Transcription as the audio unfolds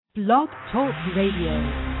Blog Talk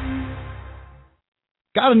Radio.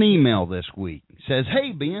 Got an email this week. It says,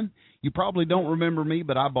 "Hey, Ben, you probably don't remember me,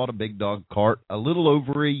 but I bought a big dog cart a little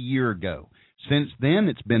over a year ago. Since then,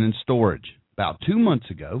 it's been in storage. About 2 months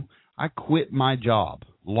ago, I quit my job,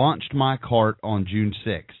 launched my cart on June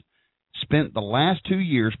 6th. Spent the last 2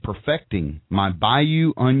 years perfecting my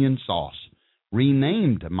Bayou onion sauce.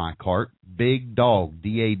 Renamed my cart Big Dog,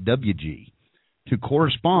 D-A-W-G, to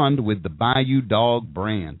correspond with the Bayou Dog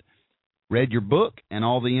brand. Read your book and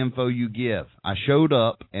all the info you give. I showed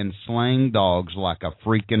up and slang dogs like a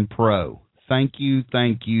freaking pro. Thank you,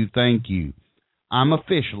 thank you, thank you. I'm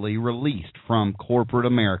officially released from corporate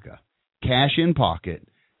America. Cash in pocket,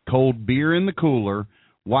 cold beer in the cooler,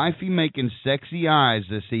 wifey making sexy eyes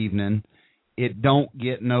this evening. It don't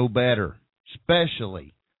get no better,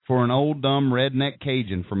 especially for an old dumb redneck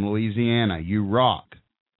Cajun from Louisiana. You rock."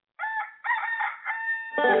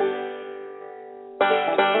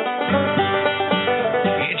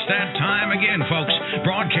 It's that time again, folks.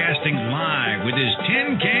 Broadcasting live with his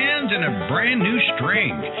tin cans and a brand new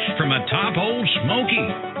string from atop Old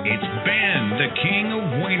Smoky. It's Ben, the king of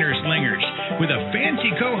Wiener Slingers, with a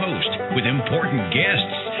fancy co-host, with important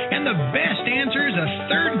guests, and the best answers a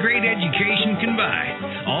third-grade education can buy.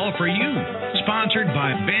 All for you. Sponsored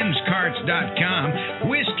by BensCarts.com,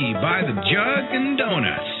 whiskey by the jug and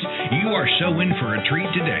donuts. You are so in for a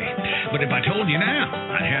treat today. But if I told you now,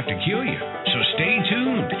 I'd have to kill you. So stay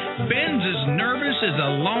tuned. Ben's as nervous as a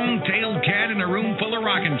long-tailed cat in a room full of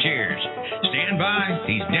rocking chairs. Stand by.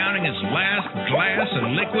 He's downing his last glass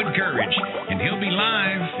of liquid courage, and he'll be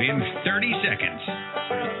live in 30 seconds.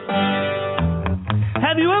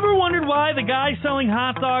 Have you ever wondered why the guy selling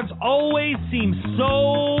hot dogs always seems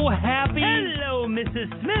so happy? Hello, Mrs.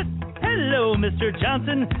 Smith. Hello, Mr.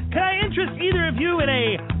 Johnson. Can I interest either of you in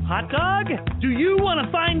a hot dog? Do you want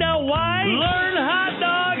to find out why?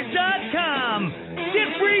 LearnHotDogs.com.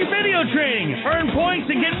 Get free video training, earn points,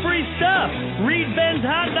 and get free stuff. Read Ben's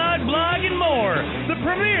Hot Dog blog and more. The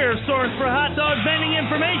premier source for hot dog vending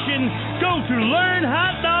information. Go to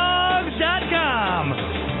LearnHotDogs.com.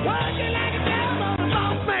 Would you like a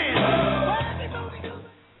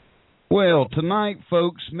Well, tonight,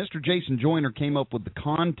 folks, Mr. Jason Joyner came up with the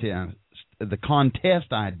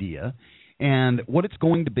contest idea, and what it's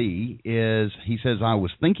going to be is, he says, I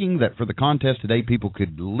was thinking that for the contest today, people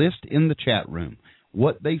could list in the chat room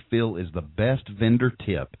what they feel is the best vendor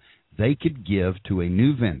tip they could give to a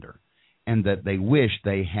new vendor and that they wish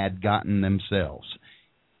they had gotten themselves.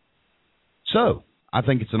 So, I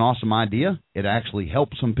think it's an awesome idea. It actually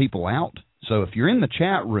helps some people out. So if you're in the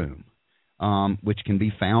chat room, which can be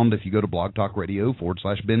found if you go to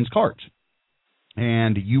blogtalkradio.com/Ben's Carts,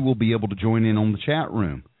 and you will be able to join in on the chat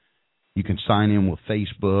room. You can sign in with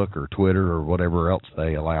Facebook or Twitter or whatever else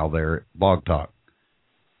they allow there at Blog Talk.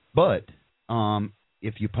 But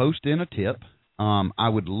if you post in a tip, I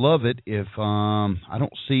would love it if I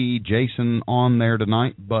don't see Jason on there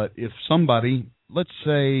tonight, but if somebody, let's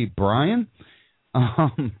say Brian,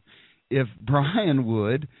 if Brian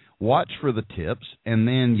would watch for the tips, and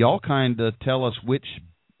then y'all kind of tell us which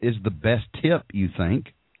is the best tip you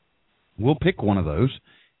think. We'll pick one of those,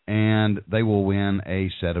 and they will win a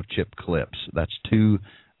set of chip clips. That's 2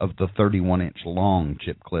 of the 31-inch long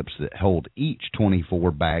chip clips that hold each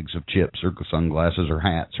 24 bags of chips or sunglasses or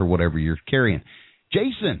hats or whatever you're carrying.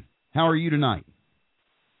 Jason, how are you tonight?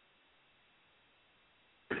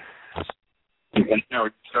 How are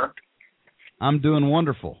you, sir? I'm doing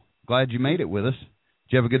wonderful. Glad you made it with us.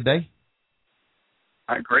 Did you have a good day?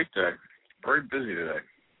 I had a great day. Very busy today.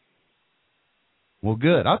 Well,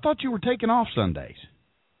 good. I thought you were taking off Sundays.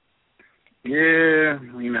 Yeah,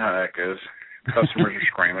 you know how that goes. Customers are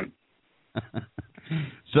screaming.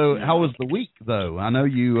 So how was the week, though? I know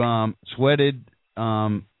you sweated,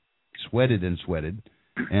 and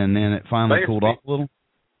then it finally cooled off a little.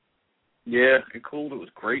 Yeah, it cooled. It was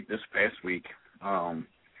great this past week.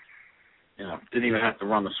 Didn't even have to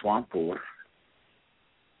run the swamp pool.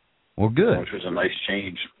 Well, good. Which was a nice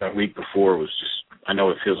change. That week before was just, I know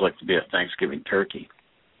it feels like to be a Thanksgiving turkey.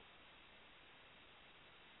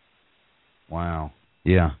 Wow.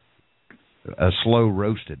 Yeah. A slow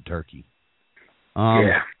roasted turkey.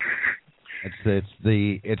 Yeah.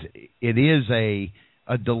 It is a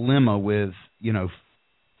dilemma with,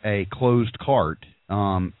 a closed cart.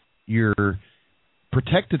 You're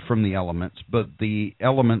protected from the elements, but the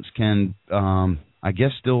elements can, I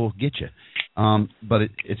guess, still get you. But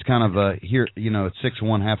it's kind of it's 6 of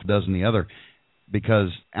one, half a dozen the other,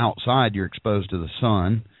 because outside you're exposed to the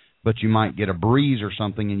sun, but you might get a breeze or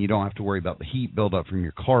something, and you don't have to worry about the heat buildup from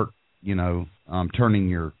your cart, turning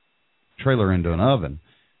your trailer into an oven.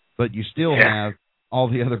 But you still have all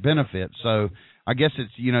the other benefits. So I guess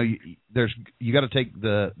it's, you got to take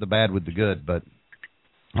the bad with the good. But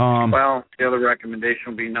well, the other recommendation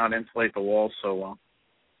would be not insulate the walls so well.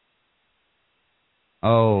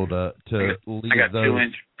 Oh, to leave I got those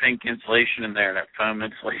 2-inch pink insulation in there, that foam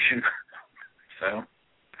insulation. So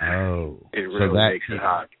it really makes it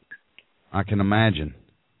hot. I can imagine.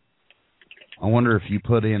 I wonder if you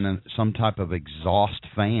put in some type of exhaust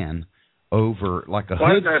fan over, like a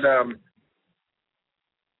hood.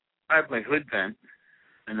 I have my hood vent,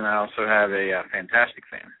 and then I also have a fantastic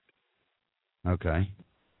fan. Okay.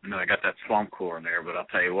 And then I got that swamp cooler in there, but I'll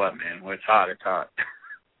tell you what, man, when it's hot, it's hot.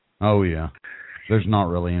 Oh, yeah. There's not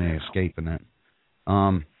really any escaping it.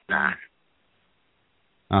 Nah.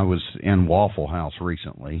 I was in Waffle House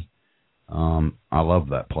recently. I love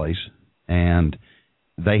that place. And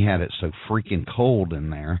they had it so freaking cold in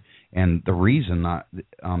there. And the reason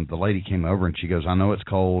the lady came over and she goes, I know it's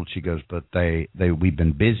cold. She goes, but we've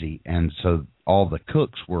been busy. And so all the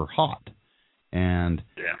cooks were hot. And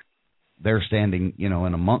they're standing, in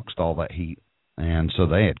amongst all that heat. And so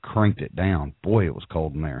they had cranked it down. Boy, it was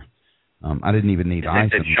cold in there. I didn't even need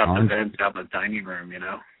ice. They'd shut the vents out in the dining room,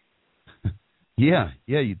 Yeah,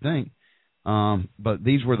 you'd think. But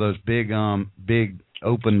these were those big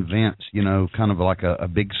open vents, kind of like a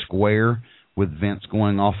big square with vents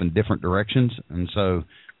going off in different directions. And so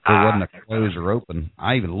there wasn't a close or open.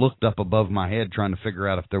 I even looked up above my head trying to figure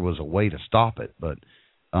out if there was a way to stop it. But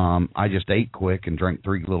I just ate quick and drank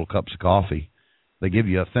 3 little cups of coffee. They give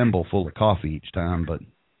you a thimble full of coffee each time, but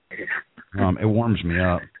it warms me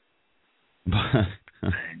up.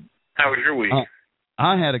 How was your week?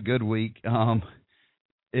 I had a good week.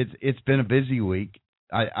 It's been a busy week.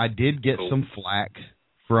 I did get some flack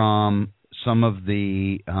from some of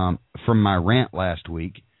the from my rant last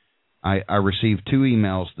week. I received 2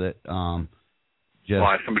 emails that just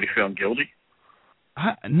why somebody feeling guilty?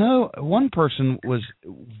 No, one person was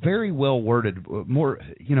very well worded, more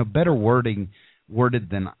better worded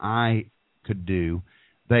than I could do.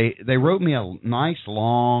 They wrote me a nice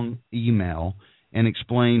long email and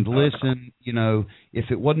explained, listen, if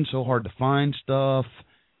it wasn't so hard to find stuff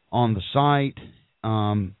on the site,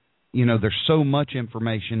 there's so much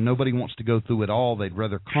information, nobody wants to go through it all, they'd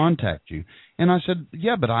rather contact you. And I said,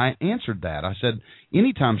 yeah, but I answered that. I said,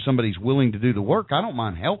 anytime somebody's willing to do the work, I don't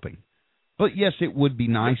mind helping. But yes, it would be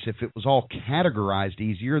nice if it was all categorized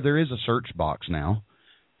easier. There is a search box now,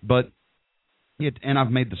 but and I've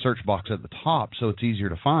made the search box at the top so it's easier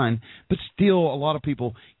to find. But still, a lot of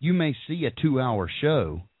people, you may see a 2-hour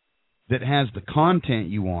show that has the content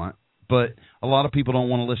you want, but a lot of people don't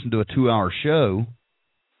want to listen to a 2-hour show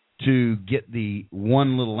to get the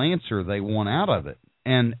one little answer they want out of it.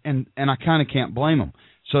 And I kind of can't blame them.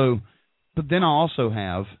 So, but then I also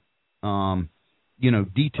have,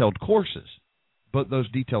 detailed courses, but those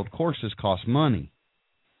detailed courses cost money.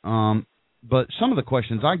 But some of the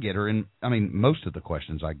questions I get most of the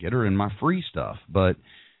questions I get are in my free stuff. But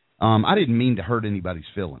I didn't mean to hurt anybody's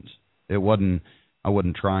feelings. I wasn't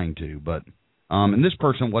trying to. But and this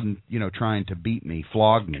person wasn't, trying to beat me,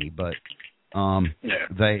 flog me. But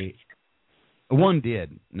one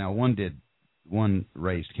did. Now one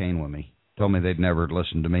raised Cain with me. Told me they'd never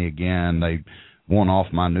listen to me again. They want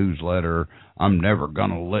off my newsletter. I'm never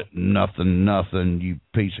gonna let nothing, you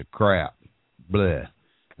piece of crap. Bleh.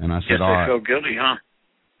 And I said, all right. Feel guilty, huh?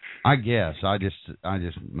 I guess. I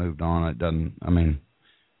just moved on. It doesn't,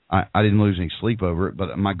 I didn't lose any sleep over it,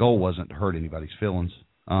 but my goal wasn't to hurt anybody's feelings.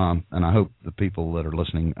 And I hope the people that are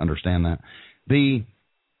listening understand that.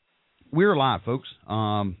 We're live, folks.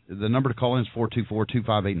 The number to call in is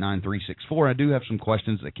 424-258-9364. I do have some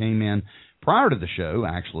questions that came in prior to the show,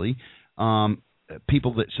 actually.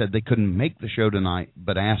 People that said they couldn't make the show tonight,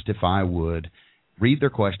 but asked if I would read their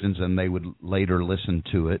questions and they would later listen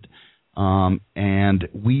to it. And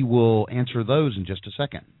we will answer those in just a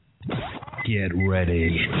second. Get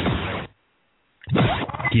ready.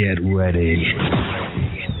 Get ready.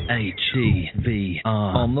 HDVR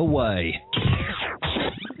on the way.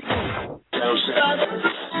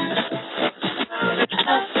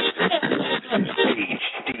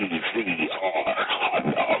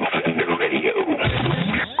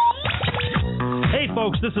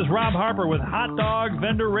 Folks, this is Rob Harper with Hot Dog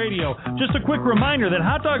Vendor Radio. Just a quick reminder that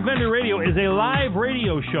Hot Dog Vendor Radio is a live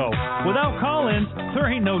radio show. Without call-ins, there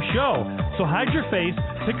ain't no show. So hide your face,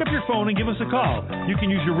 pick up your phone, and give us a call. You can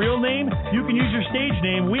use your real name, you can use your stage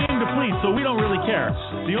name. We aim to please, so we don't really care.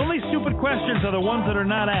 The only stupid questions are the ones that are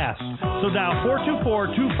not asked. So dial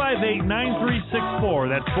 424-258-9364.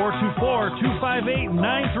 That's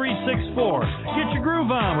 424-258-9364. Get your groove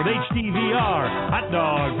on with HDVR, Hot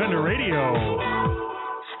Dog Vendor Radio.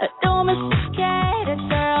 Don't mistake.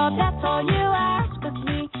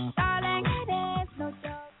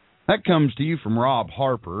 That comes to you from Rob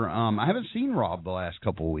Harper. I haven't seen Rob the last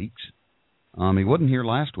couple of weeks. He wasn't here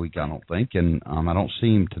last week, I don't think, and I don't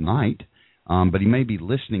see him tonight. But he may be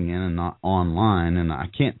listening in and not online, and I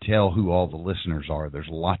can't tell who all the listeners are. There's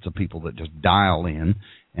lots of people that just dial in,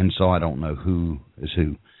 and so I don't know who is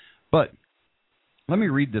who. But let me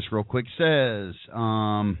read this real quick. It says,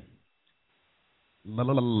 Are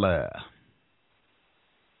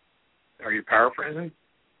you paraphrasing?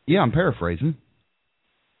 Yeah, I'm paraphrasing.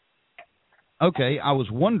 Okay, I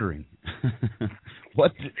was wondering,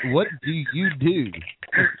 what do you do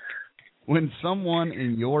when someone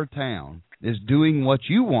in your town is doing what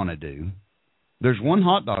you want to do? There's one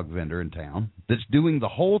hot dog vendor in town that's doing the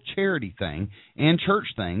whole charity thing and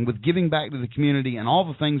church thing with giving back to the community and all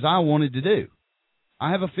the things I wanted to do.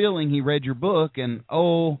 I have a feeling he read your book and,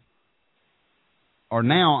 or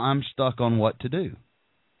now I'm stuck on what to do.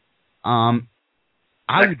 I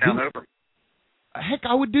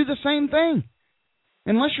would do the same thing.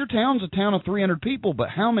 Unless your town's a town of 300 people, but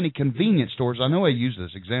how many convenience stores, I know I use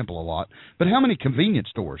this example a lot, but how many convenience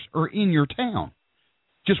stores are in your town?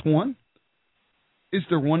 Just one? Is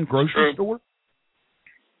there one grocery store?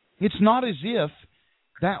 It's not as if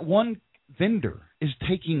that one vendor is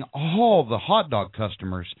taking all the hot dog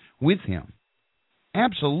customers with him.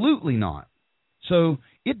 Absolutely not. So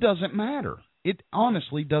it doesn't matter. It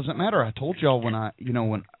honestly doesn't matter. I told y'all when I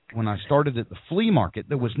started at the flea market,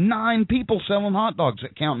 there was 9 people selling hot dogs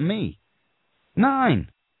that counting me. 9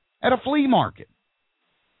 at a flea market.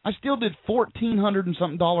 I still did $1,400 and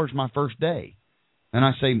something my first day. And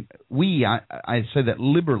I say I say that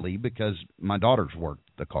liberally because my daughters worked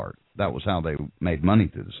the cart. That was how they made money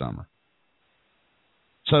through the summer.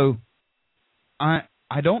 So I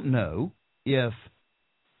don't know if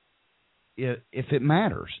it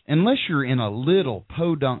matters. Unless you're in a little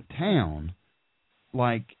podunk town,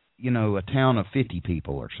 like, a town of 50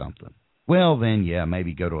 people or something. Well, then, yeah,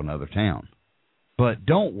 maybe go to another town. But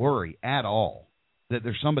don't worry at all that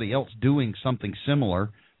there's somebody else doing something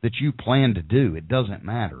similar that you plan to do. It doesn't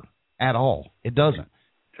matter at all. It doesn't.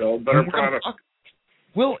 So better product.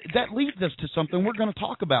 Well, that leads us to something we're going to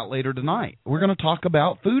talk about later tonight. We're going to talk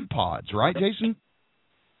about food pods, right, Jason?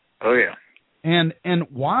 Oh, yeah. And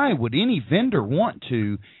why would any vendor want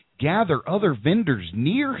to gather other vendors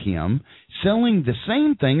near him selling the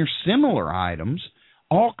same thing or similar items,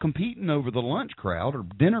 all competing over the lunch crowd or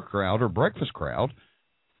dinner crowd or breakfast crowd?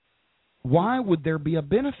 Why would there be a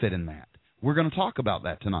benefit in that? We're going to talk about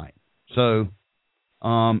that tonight. So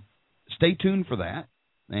stay tuned for that,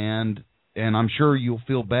 and I'm sure you'll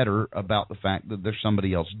feel better about the fact that there's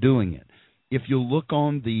somebody else doing it. If you look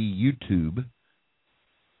on the YouTube,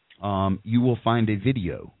 you will find a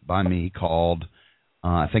video by me called,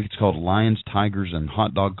 I think it's called Lions, Tigers, and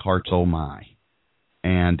Hot Dog Carts, Oh My.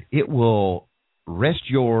 And it will rest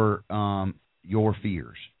your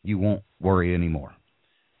fears. You won't worry anymore.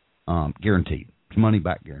 Guaranteed. It's money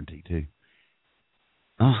back guarantee, too.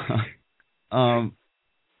 I've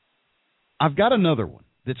got another one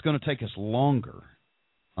that's going to take us longer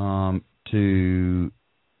to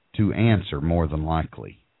answer, more than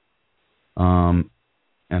likely.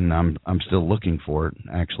 And I'm still looking for it,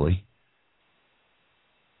 actually.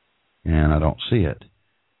 And I don't see it.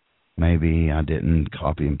 Maybe I didn't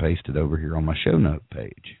copy and paste it over here on my show note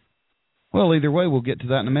page. Well, either way, we'll get to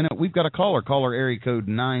that in a minute. We've got a caller area code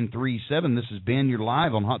 937. This is Ben. You're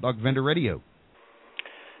live on Hot Dog Vendor Radio.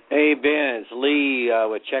 Hey, Ben. It's Lee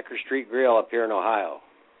with Checker Street Grill up here in Ohio.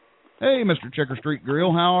 Hey, Mr. Checker Street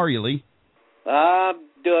Grill. How are you, Lee? I'm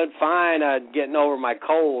doing fine. Getting over my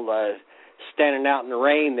cold. Standing out in the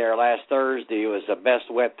rain there last Thursday. It was the best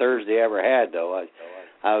wet Thursday I ever had, though.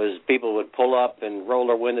 People would pull up and roll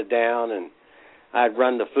their window down, and I'd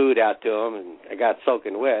run the food out to them, and I got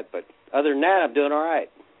soaking wet. But other than that, I'm doing all right.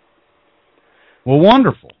 Well,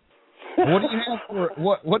 wonderful.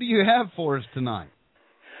 What do you have for us tonight?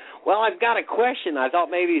 Well, I've got a question. I thought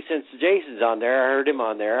maybe since Jason's on there, I heard him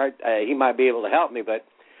on there, he might be able to help me. But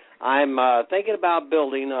I'm thinking about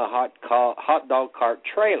building a hot dog cart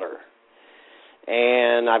trailer.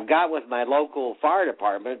 And I've got with my local fire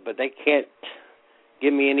department, but they can't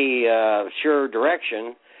give me any sure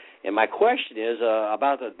direction. And my question is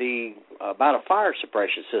about a fire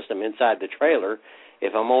suppression system inside the trailer.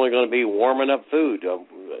 If I'm only going to be warming up food,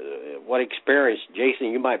 what experience, Jason?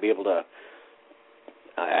 You might be able to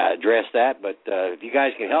address that. But if you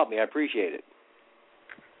guys can help me, I appreciate it.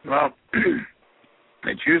 Well,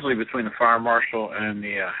 it's usually between the fire marshal and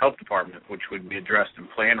the health department, which would be addressed in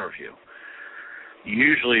plan review.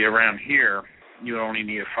 Usually around here, you only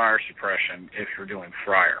need a fire suppression if you're doing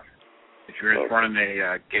fryer. If you're just running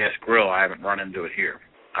a gas grill, I haven't run into it here.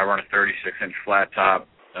 I run a 36-inch flat top,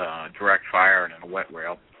 direct fire, and a wet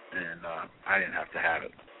rail, and I didn't have to have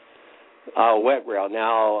it. Wet rail.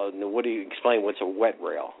 Now, what do you explain? What's a wet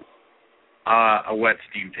rail? A wet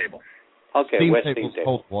steam table. Okay, steam wet table's steam table.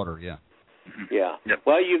 cold water, yeah. Yeah. Yep.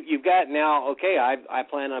 Well, you've got now. Okay, I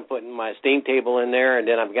plan on putting my steam table in there, and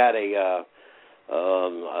then I've got a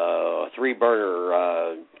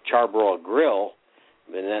 3-burner charbroil grill,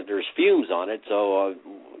 and that there's fumes on it. So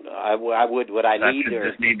I would what I that need should there.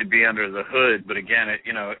 just need to be under the hood. But again, it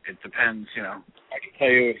depends. I can tell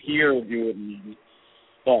you here you wouldn't need it,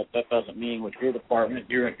 but that doesn't mean with your department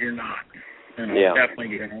you're not. Definitely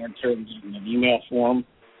you're going to answer in an email form.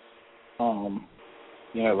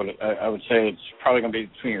 But I would say it's probably going to be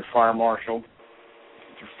between your fire marshal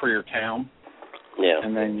for your town,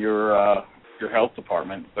 and then your health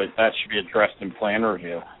department. But that should be addressed in plan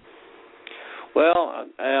review. Well,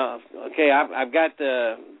 okay, I've got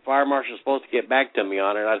the fire marshal supposed to get back to me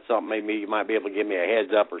on it. I thought maybe you might be able to give me a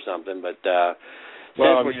heads up or something. But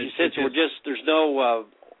since there's no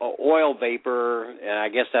oil vapor, and I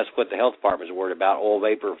guess that's what the health department's worried about, oil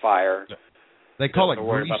vapor fire. They call it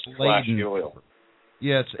grease-laden oil.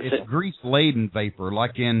 Yeah, it's grease-laden vapor.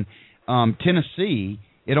 Like in Tennessee,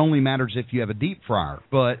 it only matters if you have a deep fryer.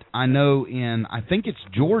 But I know I think it's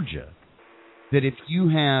Georgia, that if you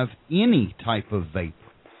have any type of vapor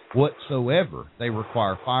whatsoever, they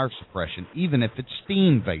require fire suppression, even if it's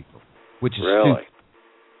steam vapor, which is really?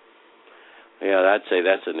 Yeah, I'd say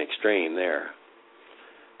that's an extreme there.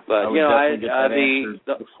 But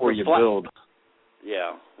before you build.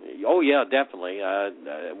 Yeah. Oh, yeah, definitely.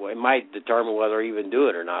 It might determine whether I even do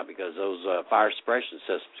it or not, because those fire suppression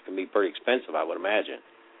systems can be pretty expensive, I would imagine.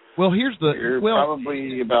 Well, you're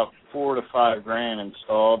probably about $4,000 to $5,000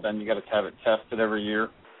 installed, and you got to have it tested every year.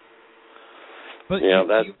 But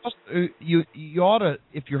you ought to,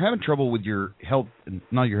 if you're having trouble with your health,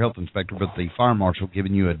 not your health inspector, but the fire marshal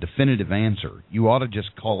giving you a definitive answer, you ought to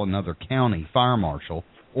just call another county fire marshal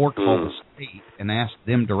or call the state and ask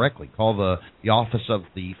them directly. Call the office of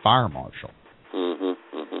the fire marshal.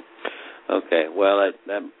 Okay, well,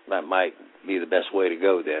 that might be the best way to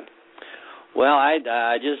go then. Well,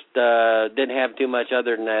 I just didn't have too much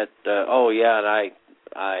other than that.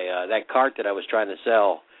 That cart that I was trying to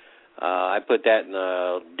sell, I put that in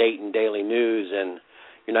the Dayton Daily News, and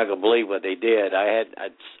you're not gonna believe what they did. I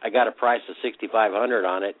got a price of $6,500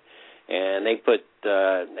 on it, and they put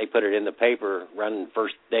it in the paper running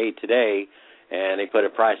first day today, and they put a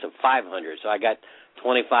price of $500. So I got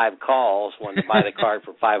 25 calls wanting to buy the cart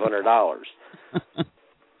for $500.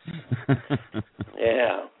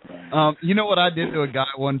 Yeah. You know what I did to a guy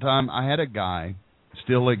one time? I had a guy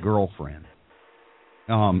steal a girlfriend.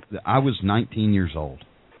 I was 19 years old,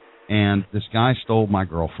 and this guy stole my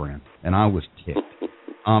girlfriend, and I was ticked.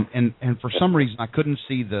 And for some reason I couldn't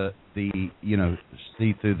see see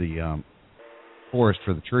through the forest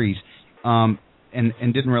for the trees, and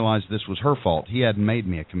didn't realize this was her fault. He hadn't made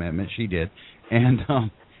me a commitment; she did, and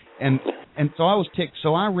so I was ticked.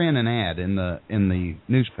 So I ran an ad in the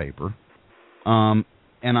newspaper,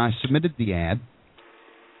 and I submitted the ad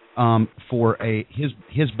for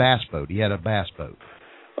his bass boat. He had a bass boat,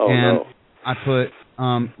 I put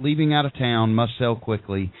leaving out of town, must sell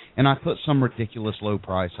quickly, and I put some ridiculous low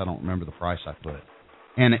price. I don't remember the price I put,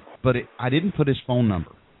 I didn't put his phone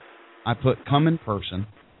number. I put come in person.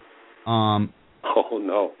 No!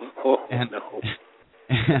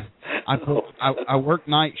 I work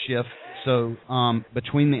night shift, so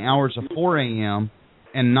between the hours of 4 a.m.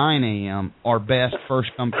 and 9 a.m. are best first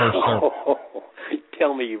come first serve.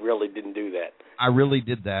 Tell me you really didn't do that. I really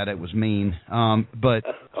did that. It was mean, but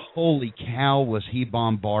holy cow, was he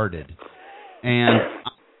bombarded! And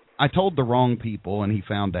I told the wrong people, and he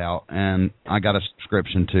found out, and I got a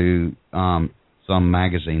subscription to some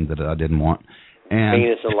magazine that I didn't want. And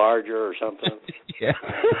Penis Enlarger or something. Yeah.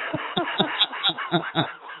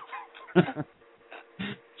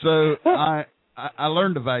 So I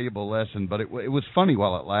learned a valuable lesson, but it was funny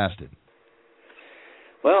while it lasted.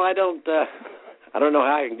 Well, I don't know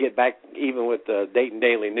how I can get back even with the Dayton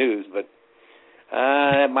Daily News, but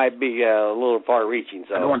that might be a little far-reaching.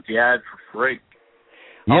 So I don't want the ad for free.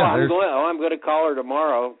 Yeah, I'm going to call her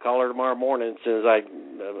tomorrow. Call her tomorrow morning as soon as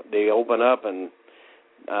they open up and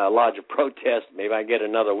lodge a protest. Maybe I get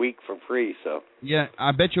another week for free. So yeah,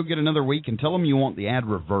 I bet you'll get another week. And tell them you want the ad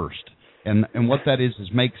reversed. And what that is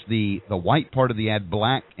makes the white part of the ad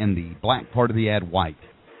black and the black part of the ad white.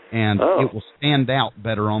 And it will stand out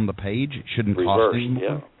better on the page. It shouldn't cost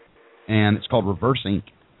anymore. Yeah. And it's called reverse ink.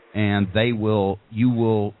 and you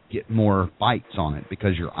will get more bites on it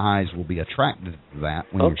because your eyes will be attracted to that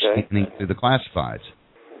when you're scanning through the classifieds.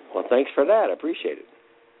 Well, thanks for that. I appreciate it.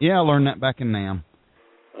 Yeah, I learned that back in NAM.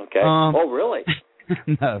 Okay. Oh, really?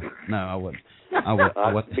 No, I wouldn't.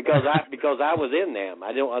 Because I was in NAM.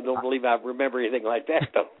 I don't believe I remember anything like that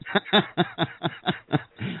though.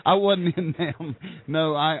 I wasn't in NAM.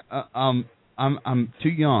 No, I'm too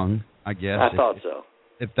young, I guess. I thought so.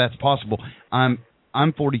 If that's possible. I'm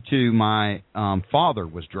 42. My father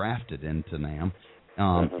was drafted into NAM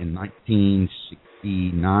in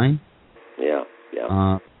 1969. Yeah.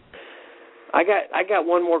 I got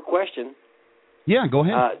one more question. Yeah, go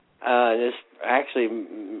ahead. This actually,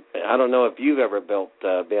 I don't know if you've ever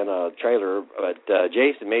been a trailer, but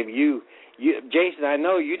Jason, maybe you, Jason, I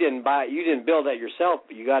know you didn't build that yourself.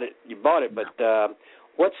 You bought it, but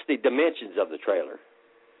what's the dimensions of the trailer?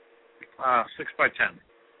 6 by 10.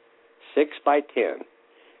 6 by 10,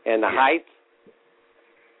 and the height?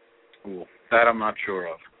 Ooh, that I'm not sure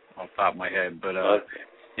of off the top of my head, but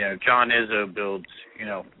John Izzo builds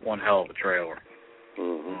one hell of a trailer.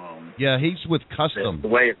 Mm-hmm. Yeah, he's with Custom. The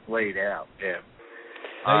way it's laid out, yeah.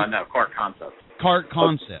 No, Cart Concepts. Cart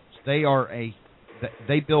Concepts. They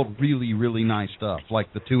build really, really nice stuff,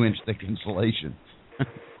 like the 2-inch thick insulation.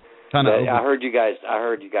 I heard you guys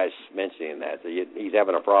mentioning that he's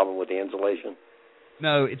having a problem with the insulation.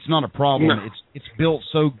 No, it's not a problem. No. It's built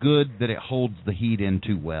so good that it holds the heat in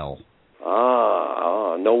too well.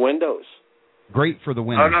 No windows. Great for the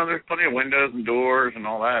windows. Oh no, there's plenty of windows and doors and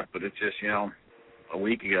all that, but it's just a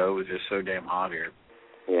week ago it was just so damn hot here.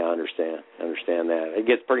 Yeah, I understand that. It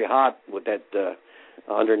gets pretty hot with that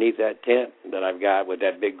underneath that tent that I've got with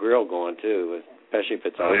that big grill going too, especially if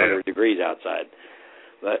it's 100 degrees outside.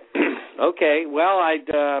 But okay, well, I'd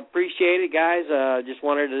appreciate it, guys. Just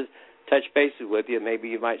wanted to touch bases with you. Maybe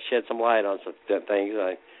you might shed some light on some things.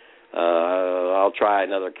 I'll try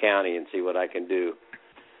another county and see what I can do.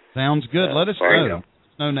 Sounds good. Let us know. Let us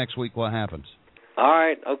know next week what happens. All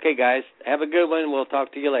right. Okay, guys. Have a good one. We'll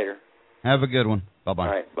talk to you later. Have a good one. Bye-bye.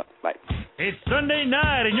 All right. Bye. It's Sunday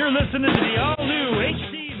night, and you're listening to the all-new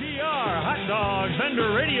HDVR Hot Dog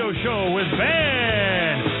Vendor Radio Show with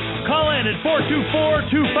Ben. Call in at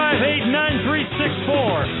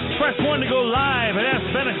 424-258-9364. Press 1 to go live and ask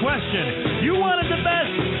Ben a question. You wanted the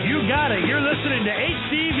best. You got it. You're listening to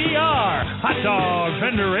HDVR Hot Dog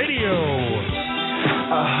Vendor Radio.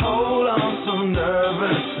 I hold on so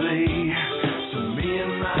nervously to me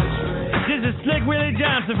and my dream. This is Slick Willie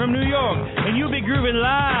Johnson from New York, and you'll be grooving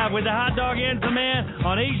live with the Hot Dog Answer Man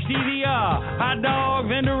on HDVR Hot Dog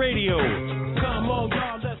Vendor Radio. Come on,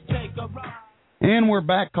 y'all, let's take a ride. And we're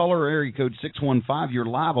back. Caller area code 615. You're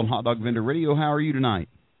live on Hot Dog Vendor Radio. How are you tonight?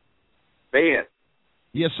 Ben.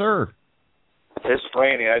 Yes, sir. It's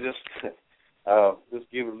Franny. I just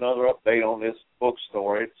give another update on this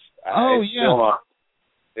bookstore. It's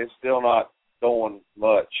still not doing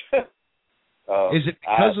much. Is it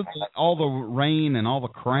because of all the rain and all the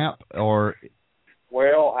crap, or?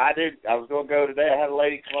 Well, I was going to go today. I had a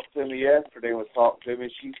lady come up to me yesterday and was talking to me.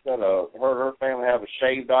 She's got her family have a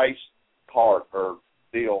shaved ice cart or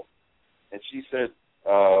deal, and she said,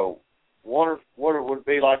 wonder what it would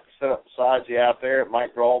be like to set up beside you out there. It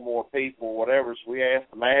might draw more people, whatever. So we asked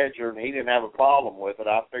the manager, and he didn't have a problem with it.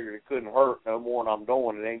 I figured it couldn't hurt no more than I'm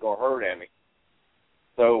doing. It ain't going to hurt any.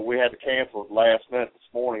 So we had to cancel it last minute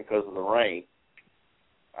this morning because of the rain.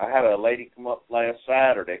 I had a lady come up last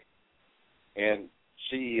Saturday, and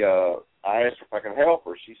she, I asked her if I could help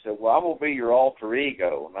her. She said, well, I'm going to be your alter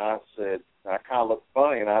ego. And I said, I kind of looked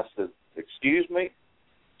funny, and I said, excuse me?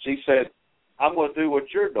 She said, I'm going to do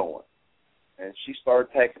what you're doing. And she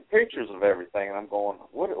started taking pictures of everything, and I'm going,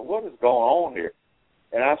 what is going on here?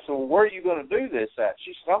 And I said, well, where are you going to do this at?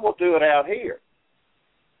 She said, I'm going to do it out here.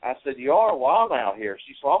 I said, you are? Well, I'm out here.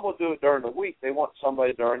 She said, well, I'm going to do it during the week. They want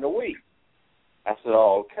somebody during the week. I said,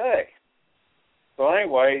 oh, okay. So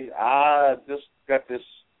anyway, I just got this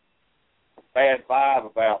bad vibe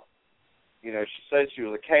about, she said she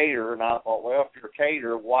was a caterer, and I thought, well, if you're a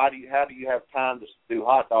caterer, how do you have time to do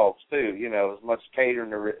hot dogs too? As much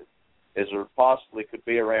catering as there possibly could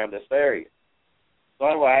be around this area. So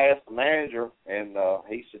anyway, I asked the manager, and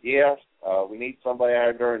he said, yes, we need somebody out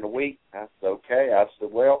here during the week. I said, okay. I said,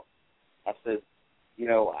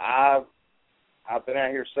 I've been out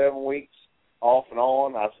here 7 weeks off and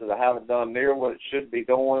on. I said, I haven't done near what it should be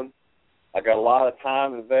doing. I got a lot of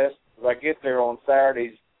time invested. If I get there on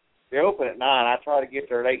Saturdays, they open at 9. I try to get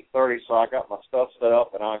there at 8:30, so I got my stuff set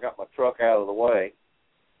up and I got my truck out of the way.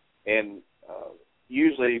 And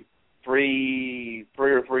usually 3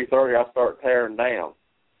 or 3:30, I start tearing down.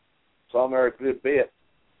 So I'm there a good bit.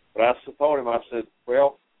 But I told him, I said,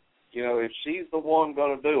 well, if she's the one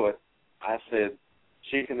going to do it, I said,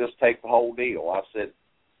 she can just take the whole deal. I said,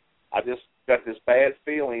 I just got this bad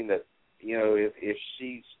feeling that, if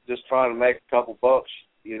she's just trying to make a couple bucks,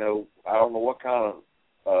 I don't know what kind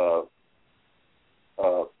of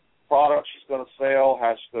product she's going to sell,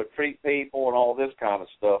 how she's going to treat people, and all this kind of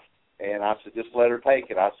stuff. And I said, just let her take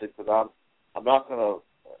it. I said, because I'm not going to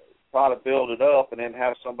try to build it up and then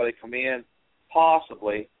have somebody come in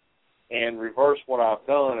possibly and reverse what I've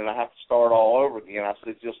done, and I have to start all over again. I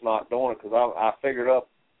said, just not doing it, because I figured up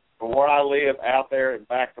from where I live out there and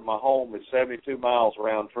back to my home is 72 miles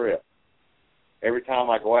round trip every time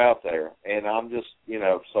I go out there. And I'm just,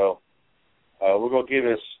 so we're going to give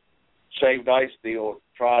this shaved ice deal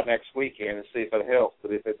a try next weekend and see if it helps.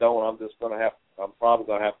 But if it don't, I'm probably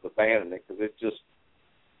going to have to abandon it, because it's just,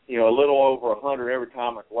 a little over 100 every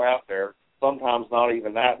time I go out there. Sometimes not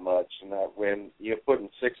even that much. And that when you're putting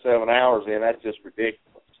 6-7 hours in, that's just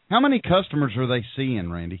ridiculous. How many customers are they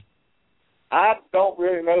seeing, Randy? I don't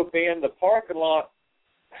really know, Ben. The parking lot,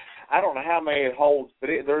 I don't know how many it holds, but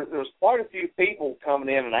there's quite a few people coming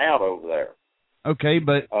in and out over there. Okay,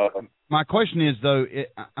 but my question is, though,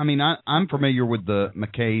 I'm familiar with the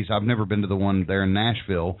McKays. I've never been to the one there in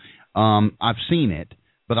Nashville. I've seen it,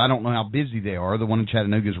 but I don't know how busy they are. The one in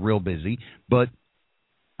Chattanooga is real busy. But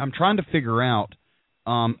I'm trying to figure out,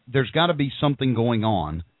 there's got to be something going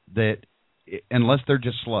on that, unless they're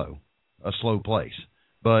just a slow place.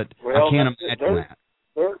 But I can't imagine that.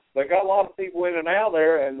 They got a lot of people in and out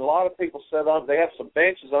there, and a lot of people set up. They have some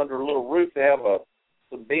benches under a little roof. They have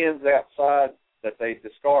some bins outside that they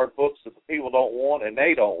discard books that the people don't want and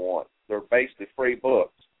they don't want. They're basically free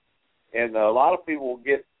books. And a lot of people will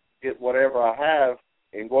get whatever I have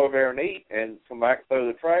and go over there and eat and come back and throw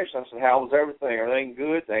the trash. I said, how was everything? Everything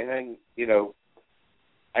good? Anything,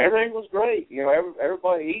 everything was great.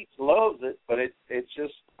 Everybody eats, loves it, but it's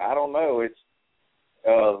just, I don't know. It's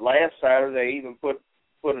last Saturday they even put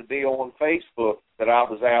a deal on Facebook that I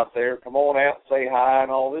was out there. Come on out and say hi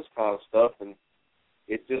and all this kind of stuff. And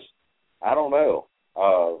it just, I don't know.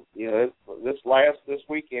 This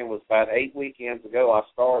weekend was about 8 weekends ago I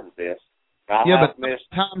started this. But how many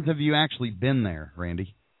times have you actually been there,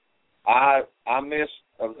 Randy? I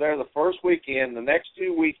was there the first weekend. The next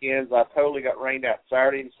 2 weekends I totally got rained out,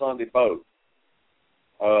 Saturday and Sunday both.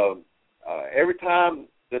 Every time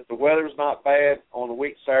that the weather's not bad on the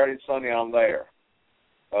week, Saturday and Sunday, I'm there.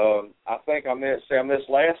 I think I missed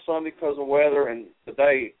last Sunday because of weather and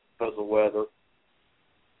today because of weather.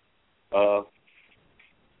 So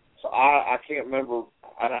I can't remember.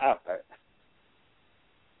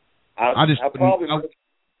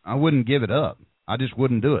 I wouldn't give it up. I just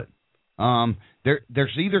wouldn't do it.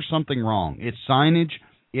 There's either something wrong. It's signage,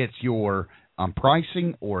 it's your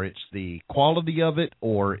pricing, or it's the quality of it,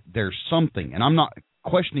 or there's something. And I'm not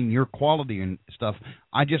questioning your quality and stuff.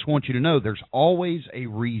 I just want you to know there's always a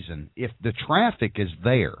reason. If the traffic is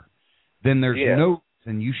there, then there's no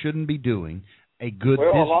reason you shouldn't be doing a good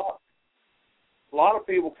business. A lot of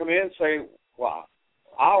people come in and say, well,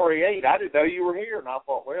 I already ate. I didn't know you were here. And I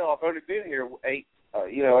thought, well, I've only been here 8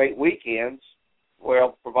 weekends,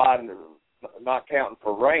 well, providing, not counting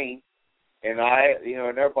for rain. And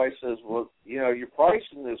and everybody says, well, your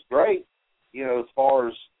pricing is great, as far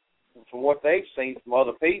as from what they've seen from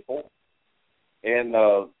other people. And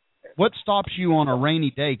what stops you on a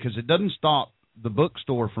rainy day? Because it doesn't stop the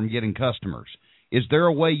bookstore from getting customers. Is there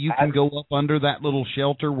a way you can go up under that little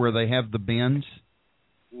shelter where they have the bins?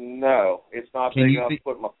 No, it's not big enough to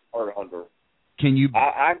put my cart under. Can you be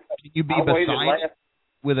beside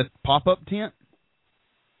with a pop-up tent?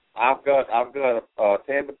 I've got a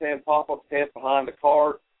 10x10 pop-up tent behind the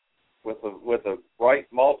cart with a bright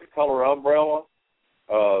multicolor umbrella.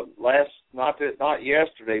 Not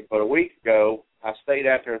yesterday, but a week ago, I stayed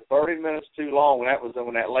out there 30 minutes too long. And that was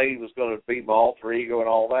when that lady was going to beat my alter ego and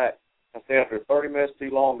all that. I stayed out there 30 minutes too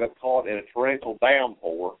long, got caught in a torrential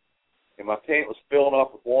downpour, and my tent was filling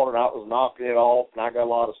up with water, and I was knocking it off, and I got a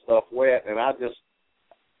lot of stuff wet, and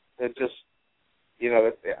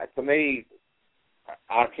to me,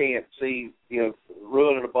 I can't see,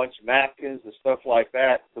 ruining a bunch of napkins and stuff like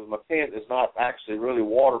that, because my tent is not actually really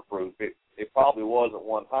waterproof. It probably was at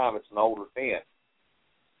one time. It's an older tent.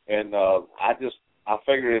 And I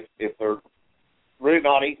figured if they're really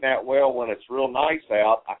not eating that well when it's real nice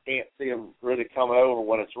out, I can't see them really coming over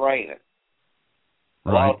when it's raining.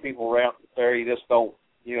 Right. A lot of people around there, you just don't,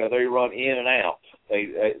 they run in and out.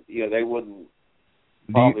 They wouldn't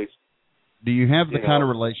probably. Do you have the kind of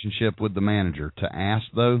relationship with the manager to ask,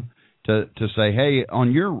 though, to say, hey,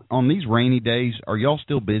 on these rainy days, are y'all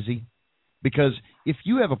still busy? Because if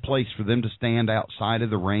you have a place for them to stand outside of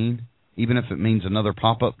the rain, then they're going to even if it means another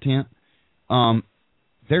pop-up tent,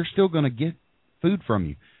 they're still going to get food from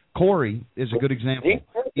you. Corey is a good example.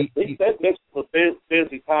 He said this is a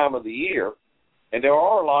busy time of the year, and there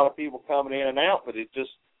are a lot of people coming in and out, but it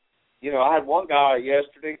just, I had one guy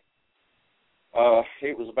yesterday.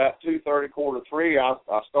 It was about 2:30, 2:45.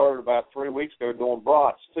 I started about 3 weeks ago doing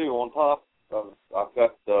brats, too, on top. I've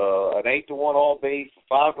got an 8-to-1 all beef,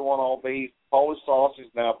 5-to-1 all beef, Polish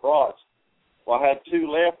sausage, now brats. Well, I had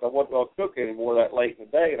 2 left. I wasn't going to cook anymore that late in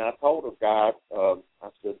the day, and I told a guy, I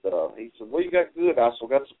said, he said, well, you got good. I said, I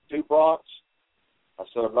got 2 brats. I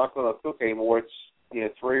said, I'm not going to cook anymore. It's,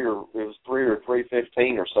 3 or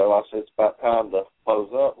 3:15 or so. I said, it's about time to close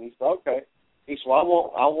up. And he said, okay. He said,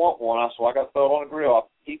 well, I want one. I said, I got to throw it on the grill. I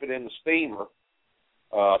keep it in the steamer.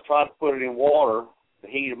 I tried to put it in water to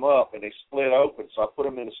heat them up, and they split open. So I put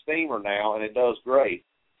them in the steamer now, and it does great.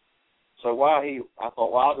 So I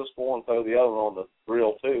thought, well, I'll just go and throw the other one on the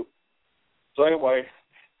grill too. So anyway,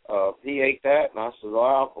 he ate that, and I said, well,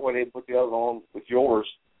 I'll go ahead and put the other one on with yours.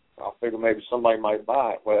 I figured maybe somebody might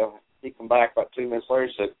buy it. Well, he come back about 2 minutes later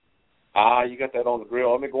and said, you got that on the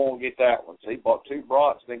grill. Let me go and get that one. So he bought 2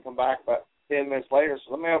 brats, then come back about 10 minutes later and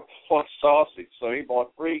said, let me have Polish sausage. So he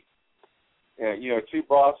bought 3, 2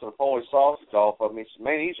 brats and a Polish sausage off of them. He said,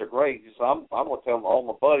 man, these are great. He said, I'm going to tell all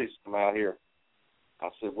my buddies to come out here. I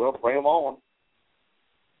said, well, bring them on.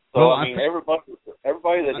 So, well,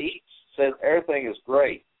 everybody that eats says everything is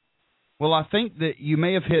great. Well, I think that you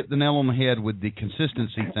may have hit the nail on the head with the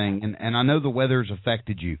consistency thing, and I know the weather's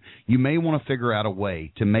affected you. You may want to figure out a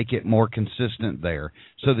way to make it more consistent there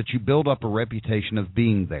so that you build up a reputation of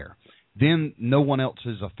being there. Then no one else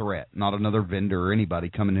is a threat, not another vendor or anybody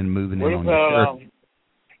coming in and moving in on you.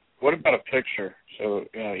 What about a picture? So,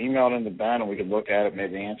 email it in the band, and we could look at it,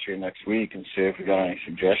 maybe answer you next week and see if we got any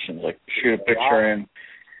suggestions. Like, shoot a picture in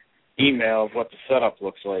email of what the setup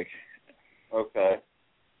looks like. Okay.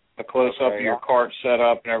 A close-up of your cart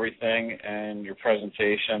setup and everything, and your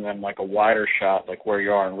presentation, and like a wider shot, like where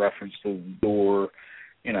you are in reference to the door,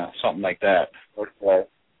 something like that. Okay.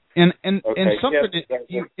 And something,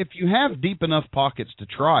 if you have deep enough pockets to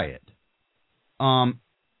try it,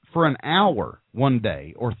 for an hour one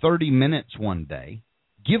day or 30 minutes one day,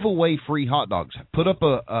 give away free hot dogs. Put up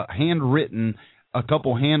a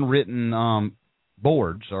couple handwritten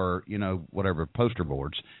boards or, whatever, poster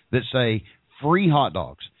boards that say free hot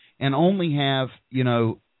dogs, and only have,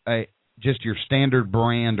 just your standard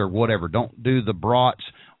brand or whatever. Don't do the brats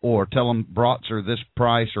or tell them brats are this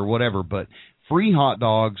price or whatever, but free hot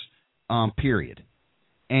dogs, period.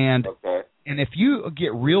 And if you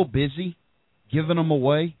get real busy giving them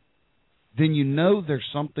away, then there's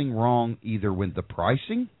something wrong either with the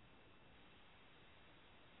pricing,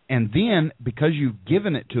 and then because you've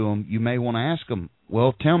given it to them, you may want to ask them,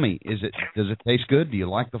 well, tell me, does it taste good? Do you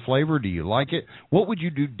like the flavor? Do you like it? What would you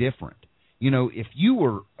do different? If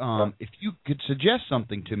you could suggest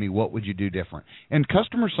something to me, what would you do different? And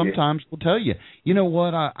customers sometimes will tell you, you know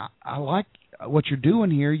what, I like what you're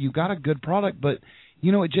doing here. You got a good product, but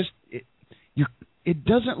it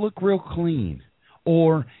doesn't look real clean.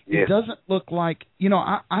 Or it doesn't look like,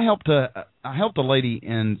 I helped a lady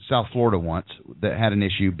in South Florida once that had an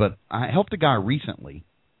issue, but I helped a guy recently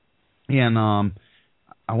in,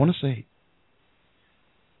 I want to say,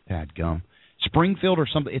 dadgum, Springfield or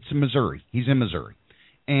something. It's in Missouri. He's in Missouri.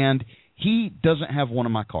 And he doesn't have one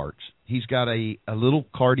of my carts. He's got a little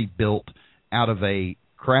cart he built out of a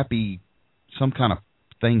crappy, some kind of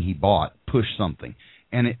thing he bought, push something.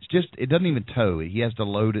 And it doesn't even tow. He has to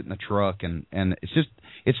load it in the truck, and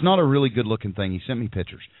it's not a really good-looking thing. He sent me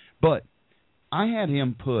pictures. But I had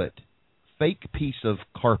him put fake piece of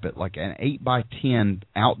carpet, like an 8x10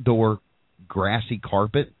 outdoor grassy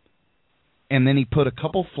carpet, and then he put a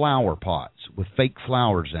couple flower pots with fake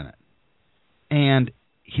flowers in it. And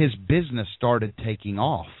his business started taking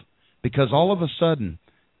off because all of a sudden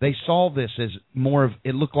they saw this as more of,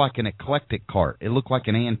 it looked like an eclectic cart. It looked like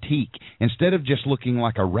an antique. Instead of just looking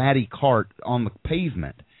like a ratty cart on the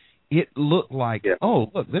pavement, it looked like, oh,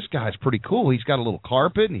 look, this guy's pretty cool. He's got a little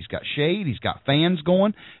carpet, and he's got shade. He's got fans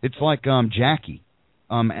going. It's like Jackie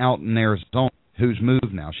out in Arizona, who's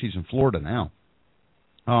moved now. She's in Florida now.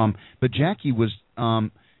 But Jackie was,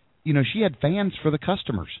 she had fans for the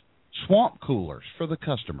customers, swamp coolers for the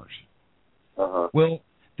customers. Uh-huh. Well,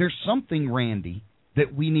 there's something, Randy,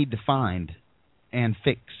 that we need to find and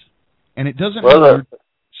fix. And it doesn't mean there's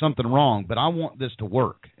something wrong, but I want this to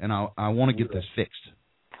work, and I want to get this fixed.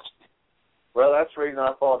 Well, that's the reason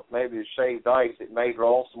I thought maybe the shaved ice, it may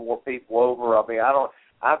draw some more people over. I mean,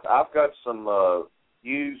 I've got some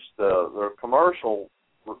used, they're commercial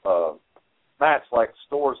mats like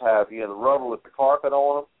stores have, the rubber with the carpet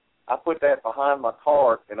on them. I put that behind my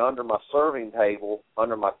cart and under my serving table,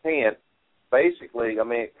 under my tent. Basically, I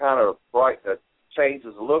mean, it kind of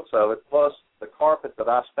changes the looks of it. Plus, the carpet that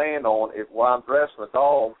I stand on, while I'm dressing the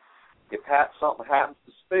dog, if something happens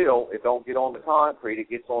to spill, it don't get on the concrete. It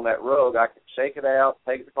gets on that rug. I can shake it out,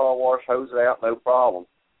 take it to the car wash, hose it out, no problem.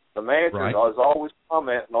 The manager is always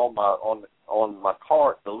commenting on my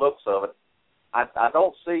cart, the looks of it. I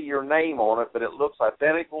don't see your name on it, but it looks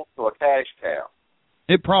identical to a cash cow.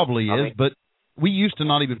 It probably is, but we used to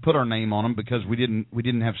not even put our name on them because we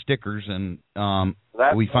didn't have stickers, and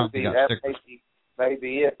we finally got stickers.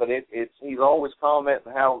 Maybe it, but he's always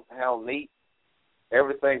commenting how neat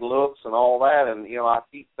everything looks and all that, and I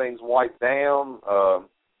keep things wiped down. I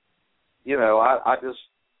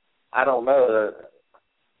don't know.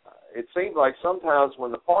 It seems like sometimes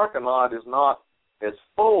when the parking lot is not as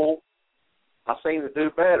full, I seem to do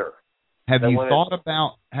better. Have you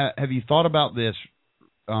thought about this,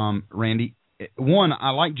 Randy? One,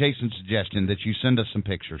 I like Jason's suggestion that you send us some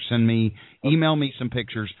pictures. Email me some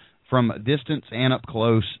pictures from a distance and up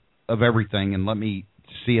close of everything, and let me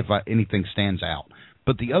see if anything stands out.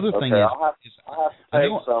 But the other thing is, I'll have to take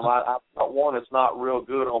some. I've got one that's not real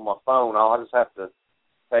good on my phone. I'll just have to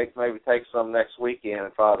take some next weekend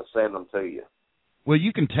and try to send them to you. Well,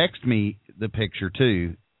 you can text me the picture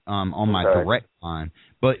too on my direct line.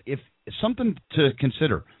 But if something to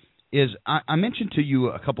consider is, I mentioned to you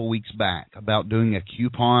a couple weeks back about doing a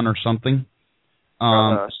coupon or something,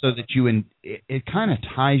 so that it kind of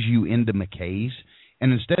ties you into McKay's.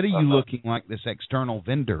 And instead of you looking like this external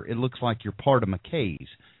vendor, it looks like you're part of McKay's.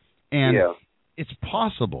 And it's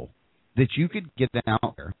possible that you could get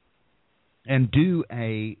out there and do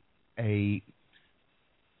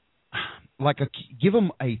give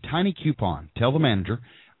them a tiny coupon. Tell the manager,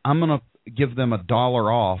 I'm going to give them $1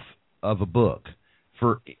 off of a book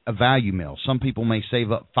for a value meal. Some people may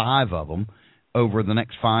save up 5 of them over the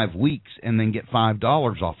next 5 weeks and then get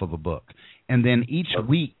 $5 off of a book. And then each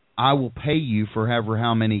week, I will pay you for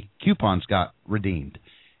how many coupons got redeemed.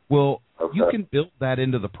 Well, you can build that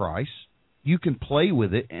into the price. You can play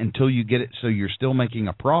with it until you get it so you're still making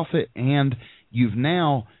a profit, and you've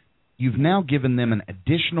now given them an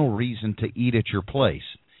additional reason to eat at your place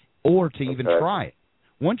or to even try it.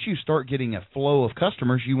 Once you start getting a flow of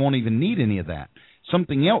customers, you won't even need any of that.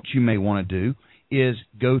 Something else you may want to do is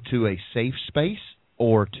go to a safe space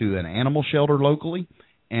or to an animal shelter locally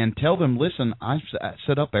and tell them, listen, I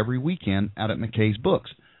set up every weekend out at McKay's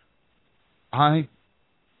Books. I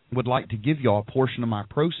would like to give you all a portion of my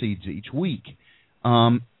proceeds each week.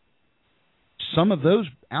 Some of those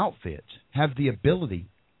outfits have the ability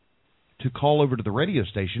to call over to the radio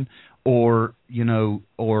station or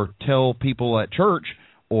tell people at church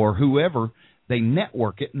or whoever. They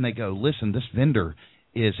network it and they go, listen, this vendor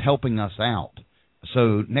is helping us out.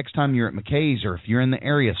 So next time you're at McKay's, or if you're in the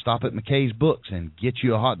area, stop at McKay's Books and get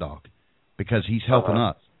you a hot dog because he's helping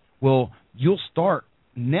us. Well, you'll start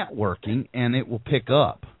networking and it will pick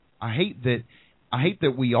up. I hate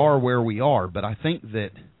that we are where we are, but I think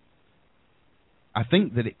that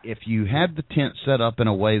if you had the tent set up in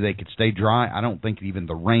a way they could stay dry, I don't think even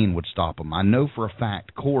the rain would stop them. I know for a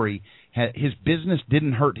fact Corey, his business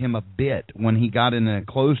didn't hurt him a bit when he got in an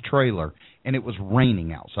enclosed trailer and it was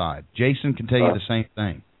raining outside. Jason can tell you the same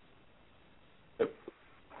thing.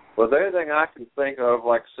 Well, the only thing I can think of,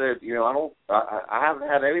 like I said, I haven't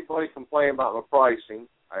had anybody complain about my pricing.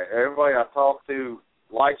 Everybody I talk to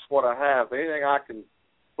likes what I have. The only thing I can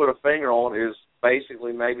put a finger on is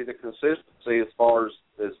basically maybe the consistency as far as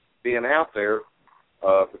being out there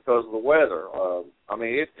because of the weather. I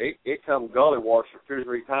mean, it come gully washer 2 or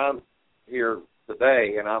 3 times here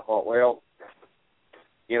today, and I thought, well,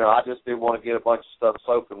 I just didn't want to get a bunch of stuff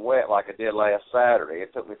soaking wet like I did last Saturday.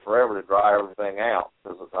 It took me forever to dry everything out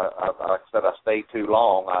because, like I said, I stayed too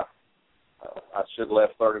long. I should have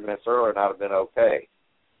left 30 minutes earlier and I'd have been okay.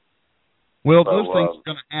 Well, those things are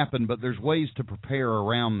going to happen, but there's ways to prepare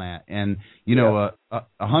around that. And, a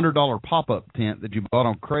 $100 pop-up tent that you bought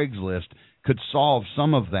on Craigslist could solve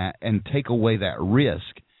some of that and take away that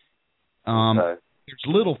risk. There's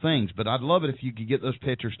little things, but I'd love it if you could get those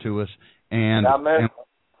pictures to us, and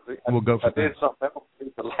we'll go from there. I did something else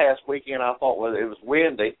the last weekend. I thought, well, it was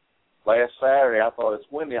windy. Last Saturday, I thought, it's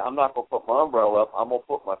windy. I'm not going to put my umbrella up. I'm going to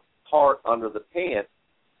put my cart under the tent.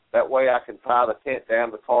 That way I can tie the tent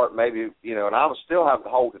down the cart, maybe, and I was still had to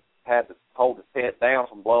hold the tent down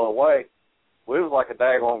from blowing away. Well, it was like a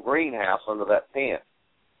daggone greenhouse under that tent.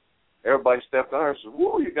 Everybody stepped under and said,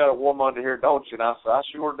 whoa, you got a warm under here, don't you? And I said, I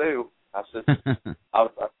sure do. I said,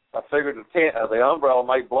 I figured the umbrella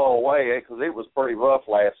may blow away because it was pretty rough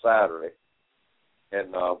last Saturday.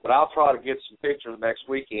 And but I'll try to get some pictures next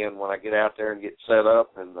weekend when I get out there and get set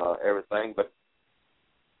up and everything. But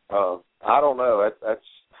I don't know.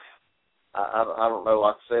 I don't know.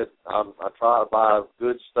 Like I said, I try to buy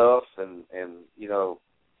good stuff, and you know.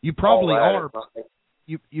 You probably are.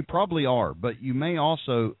 You probably are, but you may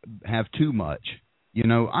also have too much. You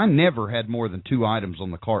know, I never had more than 2 items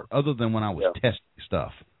on the cart, other than when I was testing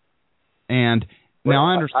stuff. And now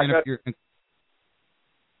I understand if you're.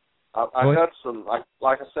 I got some,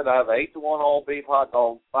 like I said, I have 8-to-1 all beef hot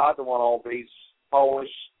dog, 5-to-1 all beef Polish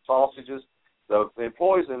sausages. The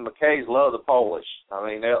employees in McKay's love the Polish. I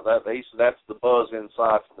mean, that's the buzz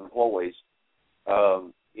inside for the employees.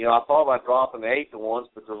 You know, I thought about dropping the 8-to-1s,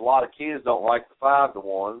 but there's a lot of kids don't like the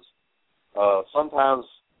 5-to-1s. Sometimes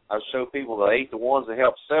I show people the 8-to-1s that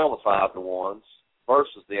help sell the 5-to-1s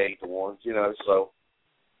versus the 8-to-1s. You know, so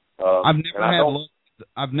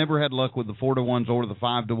I've never had luck with the 4-to-1s or the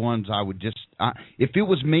 5-to-1s. I would just, if it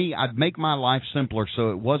was me, I'd make my life simpler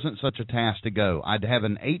so it wasn't such a task to go. I'd have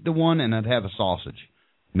an 8-to-1 and I'd have a sausage,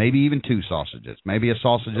 maybe even 2 sausages, maybe a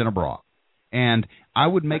sausage and a broth, and I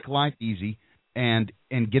would make life easy and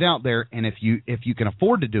get out there. And if you can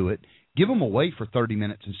afford to do it, give them away for 30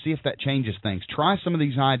 minutes and see if that changes things. Try some of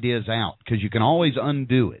these ideas out, because you can always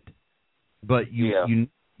undo it, but you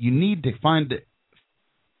need to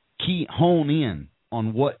hone in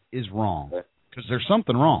on what is wrong, because there's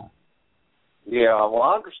something wrong. Yeah, well,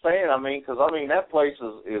 I understand. I mean, because that place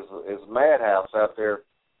is a madhouse out there.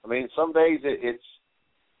 I mean, some days it's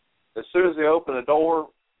as soon as they open the door,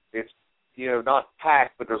 it's not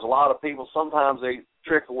packed, but there's a lot of people. Sometimes they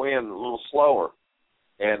trickle in a little slower.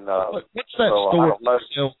 And what's that store?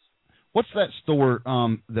 What's that store?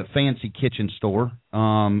 The fancy kitchen store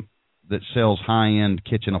that sells high-end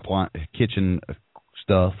kitchen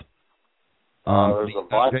stuff. There's a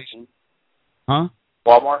Viking. Huh?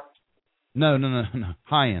 Walmart? No.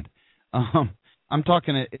 High-end. I'm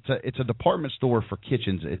talking. It's a department store for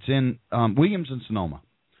kitchens. It's in Williams and Sonoma.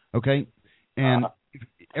 Okay, and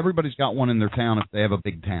everybody's got one in their town if they have a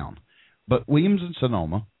big town. But Williams and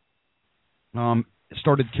Sonoma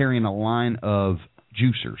started carrying a line of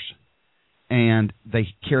juicers, and they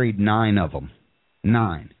carried 9 of them.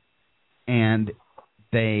 9. And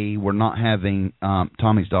they were not having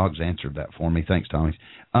Tommy's dogs answered that for me. Thanks, Tommy's.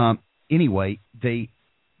 Anyway, they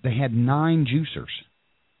had 9 juicers,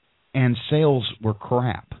 and sales were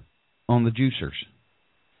crap on the juicers.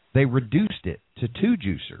 They reduced it to 2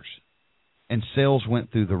 juicers, and sales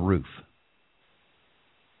went through the roof.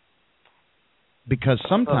 Because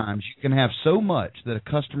sometimes you can have so much that a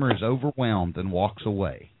customer is overwhelmed and walks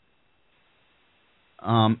away.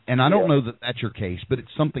 And I don't know that that's your case, but it's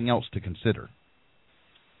something else to consider.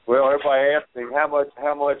 Well, everybody asks me how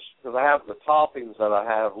much, because I have the toppings that I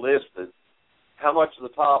have listed, how much of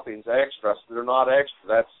the toppings extra? So they're not extra.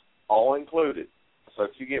 That's all included. So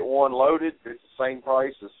if you get one loaded, it's the same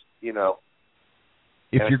price as,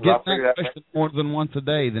 If you're getting that question more than once a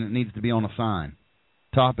day, then it needs to be on a sign.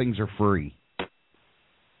 Toppings are free.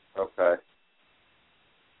 Okay.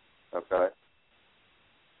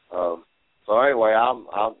 So anyway,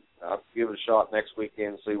 I'll give it a shot next weekend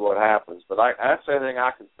and see what happens. But that's anything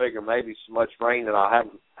I can figure. Maybe so much rain that I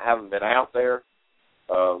haven't been out there.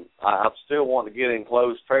 I'm still wanting to get an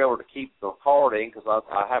enclosed trailer to keep the cart in, because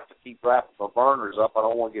I have to keep wrapping my burners up. I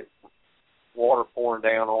don't want to get water pouring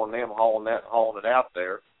down on them, hauling it out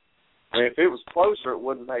there. I mean, if it was closer, it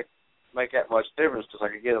wouldn't make that much difference, because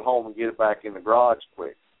I could get it home and get it back in the garage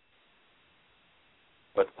quick.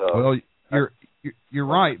 But well, you're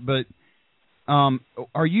right. But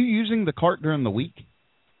are you using the cart during the week?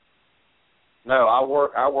 No, I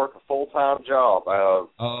work a full-time job.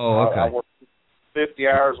 Okay. I work 50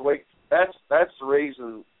 hours a week. That's the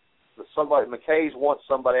reason that McKay's wants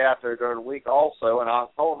somebody out there during the week also. And I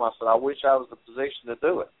told him, I said, I wish I was in a position to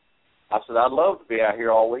do it. I said, I'd love to be out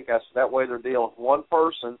here all week. I said, that way they're dealing with one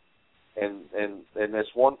person, and this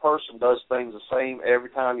one person does things the same every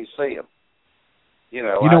time you see them.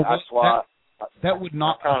 That's why. That would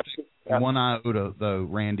not affect one iota, though,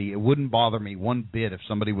 Randy. It wouldn't bother me one bit if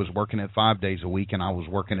somebody was working it 5 days a week and I was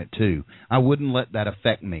working it 2. I wouldn't let that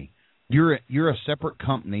affect me. You're a separate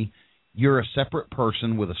company. You're a separate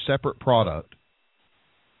person with a separate product.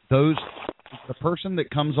 The person that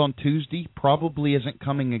comes on Tuesday probably isn't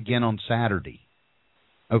coming again on Saturday.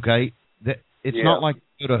 Okay? It's not like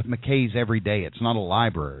you go to McKay's every day. It's not a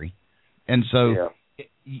library. And so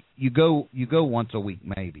you go once a week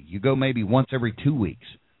maybe. You go maybe once every 2 weeks.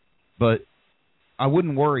 But I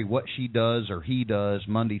wouldn't worry what she does or he does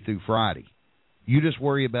Monday through Friday. You just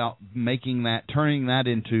worry about turning that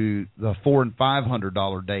into the $400 and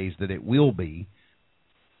 $500 days that it will be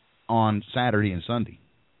on Saturday and Sunday.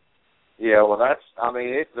 Yeah, well, I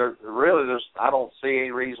don't see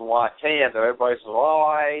any reason why it can't. Everybody says, "Oh,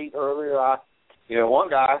 I ate earlier." One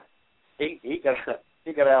guy, he got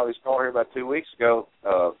out of his car here about 2 weeks ago,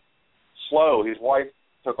 slow. His wife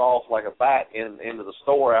took off like a bat into the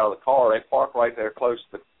store out of the car. They parked right there close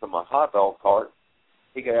to my hot dog cart.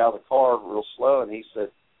 He got out of the car real slow, and he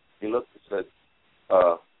looked and said,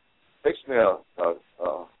 "Fix me a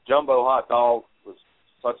jumbo hot dog with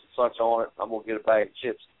such and such on it. I'm gonna get a bag of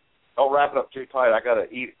chips. Don't wrap it up too tight. I gotta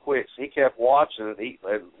eat it quick." So he kept watching and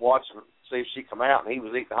watching to see if she come out, and he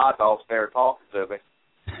was eating hot dogs there talking to me.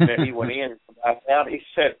 And then he went in and come back out. And he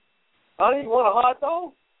said, "Honey, you want a hot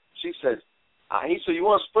dog?" She said, he said, "You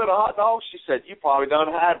want to split a hot dog?" She said, "You probably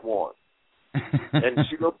done had one." And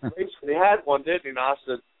she looked at me and said, "He had one, didn't he?" And I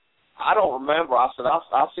said, "I don't remember." I said, I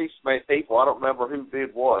see so many people. I don't remember who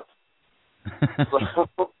did what.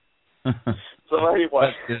 So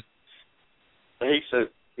anyway, he said,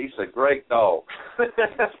 "Great dog."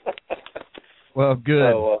 Well,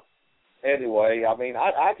 good. So anyway, I mean,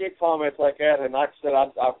 I get comments like that, and like I said, I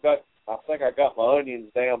think I got my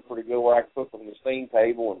onions down pretty good where I can put them on the steam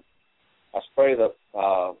table, and I spray the.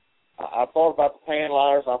 I thought about the pan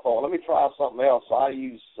liners. I thought, let me try something else. So I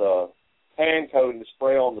use pan coating to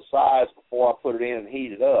spray on the sides before I put it in and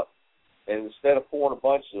heat it up. And instead of pouring a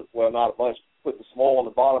bunch of, well, not a bunch, putting the some oil on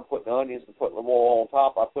the bottom, putting the onions and putting the oil on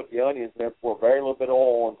top, I put the onions in there, pour very little bit of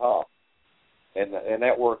oil on top. And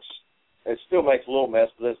that works. It still makes a little mess,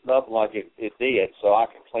 but it's nothing like it did, so I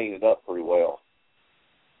can clean it up pretty well.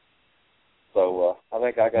 So I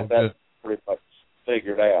think I got that pretty much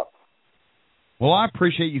figured out. Well, I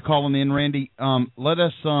appreciate you calling in, Randy. Let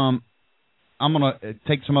us. I'm going to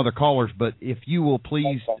take some other callers, but if you will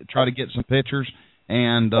please try to get some pictures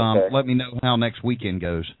and let me know how next weekend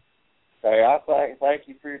goes. Okay, I thank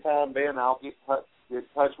you for your time, Ben. I'll get in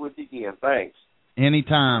touch with you again. Thanks.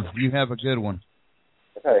 Anytime. You have a good one.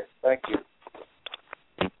 Okay, thank you.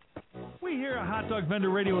 We here at Hot Dog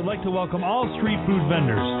Vendor Radio would like to welcome all street food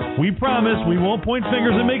vendors. We promise we won't point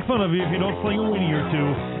fingers and make fun of you if you don't sling a weenie or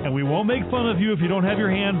two, and we won't make fun of you if you don't have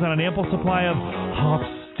your hands on an ample supply of hot,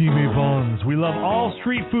 steamy buns. We love all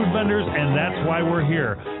street food vendors, and that's why we're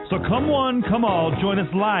here. So come one, come all, join us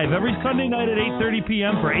live every Sunday night at 8:30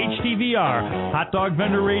 p.m. for HDVR, Hot Dog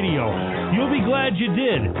Vendor Radio. You'll be glad you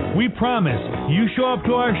did. We promise. You show up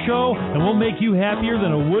to our show, and we'll make you happier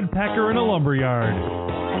than a woodpecker in a lumberyard.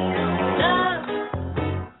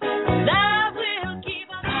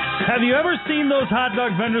 Have you ever seen those hot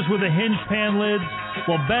dog vendors with the hinged pan lids?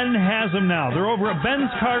 Well, Ben has them now. They're over at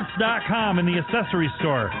benscarts.com in the accessory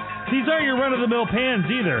store. These aren't your run-of-the-mill pans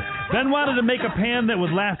either. Ben wanted to make a pan that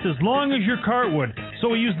would last as long as your cart would,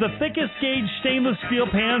 so he used the thickest gauge stainless steel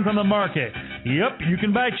pans on the market. Yep, you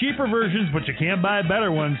can buy cheaper versions, but you can't buy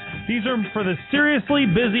better ones. These are for the seriously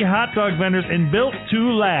busy hot dog vendors and built to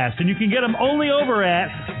last, and you can get them only over at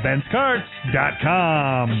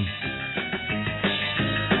benscarts.com.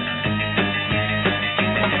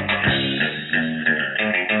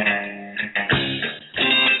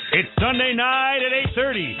 It's Sunday night at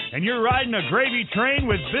 8:30, and you're riding a gravy train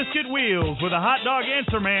with biscuit wheels with a hot dog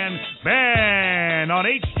answer man, Ben, on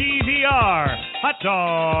HDVR, Hot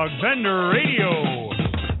Dog Vendor Radio.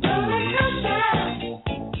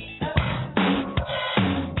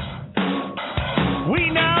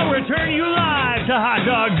 We now return you live to Hot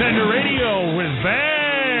Dog Vendor Radio with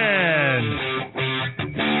Ben.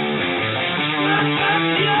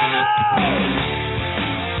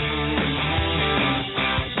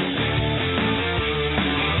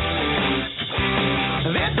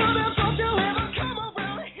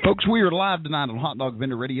 Folks, we are live tonight on Hot Dog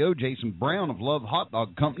Vendor Radio. Jason Brown of Love Hot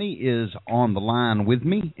Dog Company is on the line with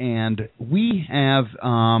me, and we have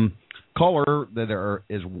caller that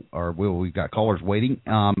we've got callers waiting.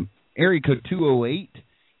 Area code 208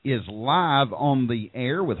 is live on the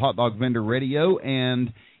air with Hot Dog Vendor Radio,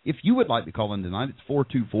 and if you would like to call in tonight, it's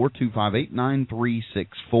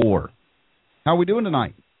 424-258-9364. How are we doing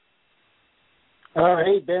tonight?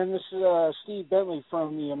 Hey, Ben, this is Steve Bentley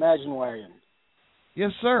from the Imagine Wagon.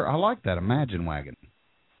 Yes, sir. I like that Imagine Wagon.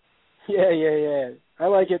 Yeah. I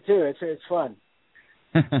like it, too. It's fun.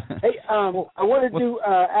 Hey, I wanted to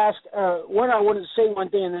ask, I wanted to say one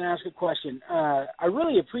thing and then ask a question. I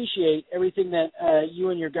really appreciate everything that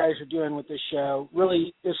you and your guys are doing with this show.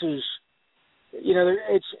 Really, this is,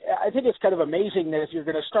 I think it's kind of amazing that if you're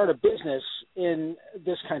going to start a business in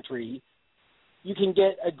this country, you can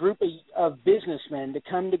get a group of businessmen to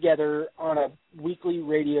come together on a weekly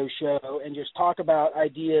radio show and just talk about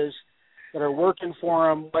ideas that are working for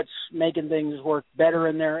them, what's making things work better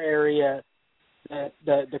in their area.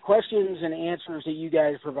 the questions and answers that you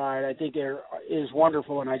guys provide, I think is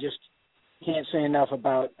wonderful, and I just can't say enough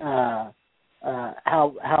about how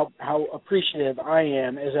appreciative I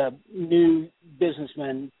am as a new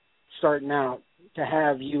businessman starting out to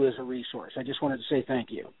have you as a resource. I just wanted to say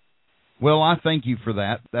thank you. Well, I thank you for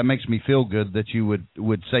that. That makes me feel good that you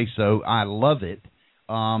would say so. I love it,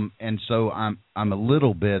 and so I'm a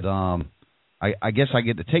little bit. I guess I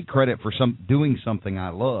get to take credit for doing something I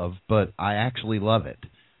love, but I actually love it.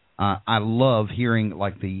 I love hearing,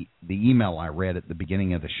 like the email I read at the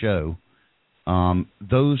beginning of the show.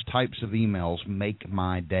 Those types of emails make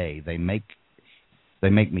my day. They make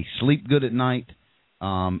me sleep good at night.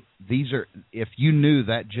 These are, if you knew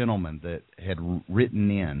that gentleman that had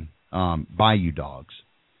written in Bayou Dogs,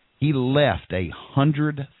 he left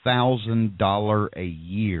 $100,000 a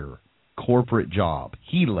year corporate job.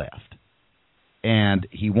 He left, and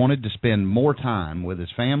he wanted to spend more time with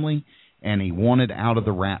his family, and he wanted out of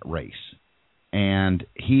the rat race, and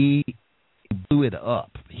he blew it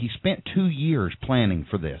up. He spent 2 years planning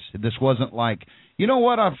for this. This wasn't like, you know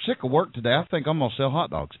what, I'm sick of work today, I think I'm going to sell hot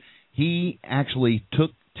dogs. He actually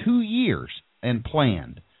took 2 years and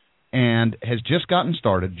planned, and has just gotten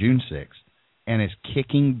started June 6th, and is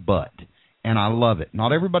kicking butt, and I love it.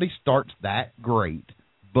 Not everybody starts that great,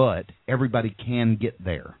 but everybody can get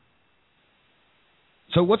there.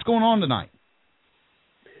 So what's going on tonight?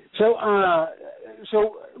 So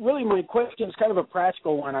really my question is kind of a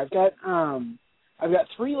practical one. I've got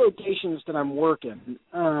 3 locations that I'm working.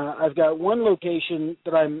 I've got one location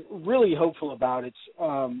that I'm really hopeful about. It's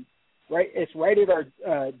right at our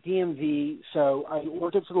DMV. So I'm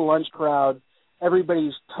working for the lunch crowd.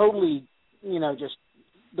 Everybody's totally, just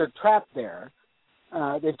they're trapped there.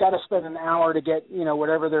 They've got to spend an hour to get,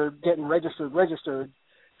 whatever they're getting registered.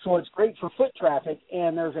 So it's great for foot traffic,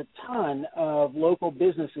 and there's a ton of local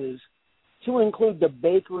businesses, to include the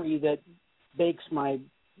bakery that bakes my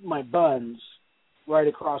buns right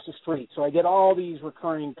across the street. So I get all these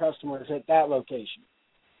recurring customers at that location.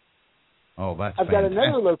 Oh, that's I've got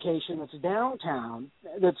another location that's downtown.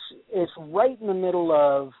 It's right in the middle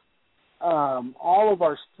of all of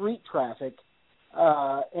our street traffic,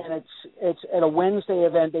 and it's at a Wednesday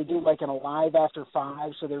event. They do like an Alive After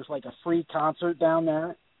 5, so there's like a free concert down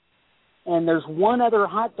there. And there's one other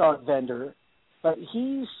hot dog vendor, but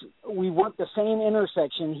we work the same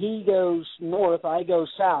intersection. He goes north, I go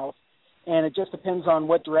south, and it just depends on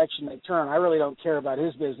what direction they turn. I really don't care about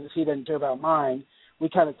his business. He doesn't care about mine. We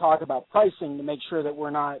kind of talk about pricing to make sure that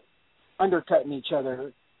we're not undercutting each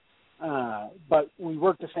other. But we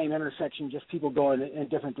work the same intersection, just people going in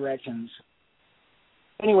different directions.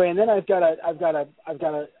 Anyway, and then I've got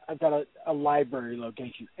a library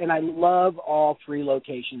location, and I love all 3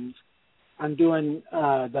 locations. I'm doing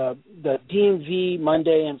the DMV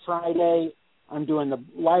Monday and Friday. I'm doing the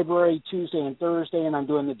library Tuesday and Thursday, and I'm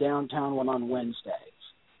doing the downtown one on Wednesdays.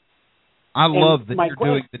 I love that you're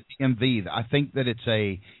doing the DMV. I think that it's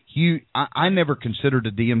a huge. I never considered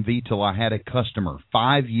a DMV till I had a customer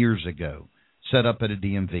 5 years ago set up at a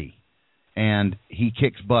DMV, and he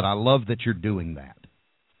kicks butt. I love that you're doing that.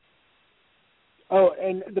 Oh,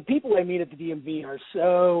 and the people I meet at the DMV are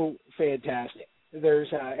so fantastic.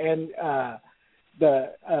 There's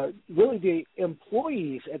really the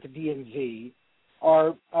employees at the DMV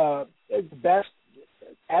are the best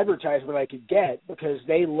advertisement I could get, because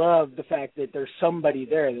they love the fact that there's somebody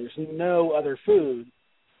there. There's no other food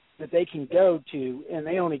that they can go to, and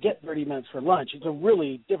they only get 30 minutes for lunch. It's a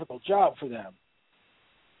really difficult job for them.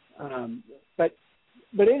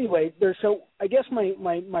 But anyway, so I guess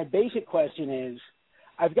my basic question is,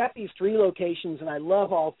 I've got these 3 locations, and I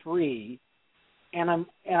love all 3. And I'm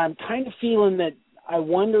kind of feeling that I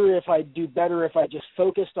wonder if I'd do better if I just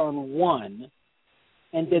focused on one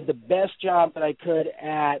and did the best job that I could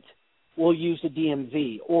at, we'll use the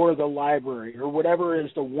DMV or the library or whatever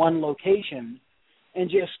is the one location, and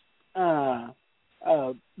just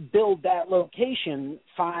build that location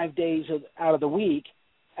 5 days out of the week,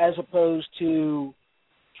 as opposed to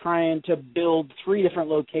trying to build 3 different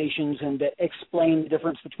locations and to explain the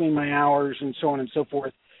difference between my hours and so on and so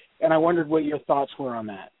forth. And I wondered what your thoughts were on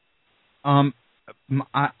that.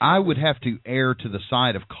 I would have to err to the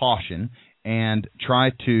side of caution and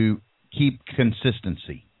try to keep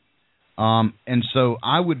consistency. And so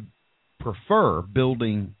I would prefer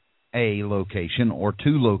building a location or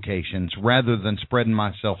 2 locations rather than spreading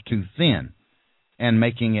myself too thin and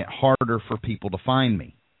making it harder for people to find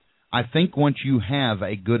me. I think once you have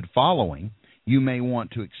a good following, you may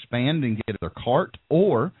want to expand and get their cart,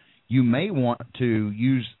 or you may want to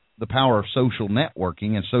use the power of social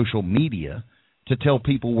networking and social media to tell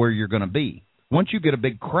people where you're going to be. once you get a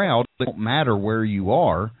big crowd, it won't matter where you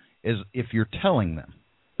are as if you're telling them.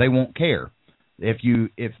 They won't care. If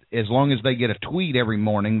as long as they get a tweet every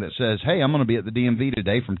morning that says, "Hey, I'm going to be at the DMV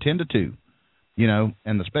today from 10 to 2,"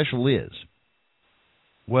 and the special is.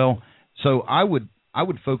 Well, so I would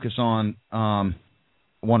focus on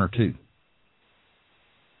one or two.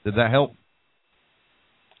 Did that help?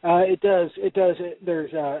 It does. It does.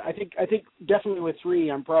 There's I think definitely with 3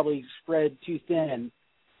 I'm probably spread too thin,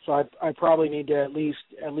 so I probably need to at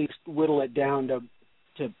least whittle it down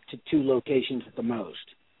to 2 locations at the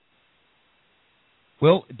most.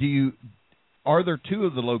 Well, are there 2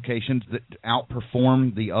 of the locations that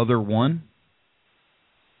outperform the other one?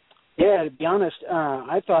 Yeah, to be honest,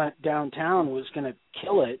 I thought downtown was going to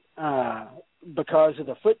kill it because of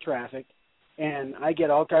the foot traffic, and I get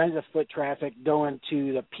all kinds of foot traffic going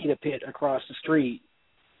to the pita pit across the street.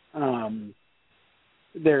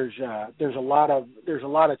 There's a lot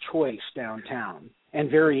of choice downtown, and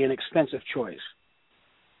very inexpensive choice.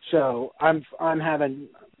 So I'm having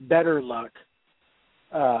better luck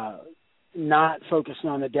not focusing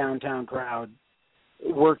on the downtown crowd,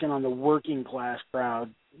 working on the working class crowd.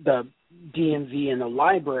 The DMV and the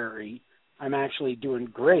library, I'm actually doing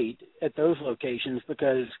great at those locations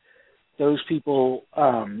because those people,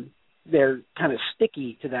 they're kind of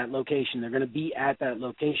sticky to that location. They're going to be at that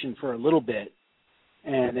location for a little bit,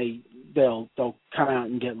 and they'll come out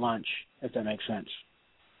and get lunch, if that makes sense.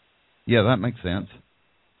 Yeah, that makes sense.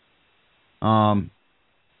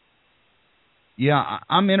 Yeah,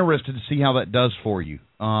 I'm interested to see how that does for you.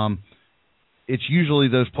 It's usually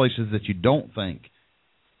those places that you don't think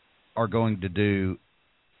are going to do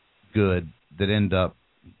good that end up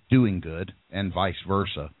doing good, and vice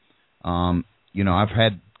versa. I've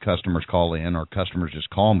had customers call in, or customers just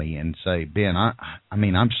call me and say, "Ben, I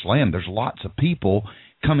mean, I'm slammed. There's lots of people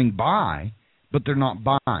coming by, but they're not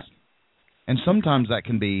buying." And sometimes that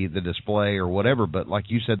can be the display or whatever, but like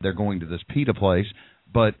you said, they're going to this pita place,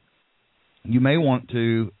 but you may want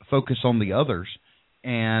to focus on the others,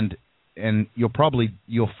 and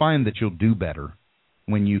you'll find that you'll do better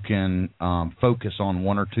when you can focus on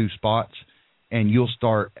 1 or 2 spots, and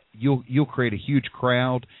you'll create a huge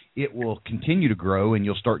crowd. It will continue to grow, and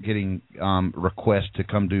you'll start getting requests to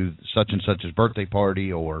come to such and such's birthday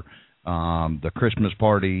party or the Christmas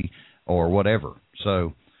party or whatever.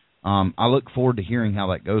 So I look forward to hearing how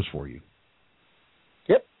that goes for you.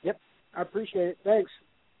 Yep. I appreciate it. Thanks.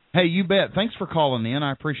 Hey, you bet. Thanks for calling in.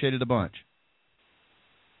 I appreciate it a bunch.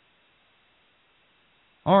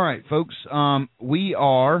 All right, folks. We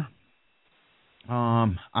are.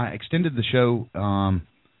 I extended the show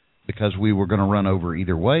because we were going to run over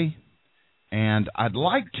either way, and I'd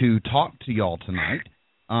like to talk to y'all tonight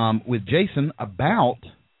with Jason about,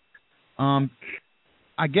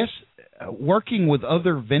 I guess, working with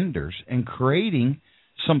other vendors and creating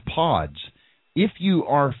some pods. If you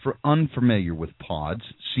are unfamiliar with pods,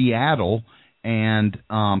 Seattle and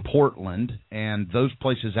Portland and those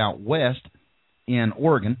places out west in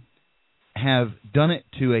Oregon have done it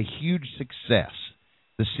to a huge success.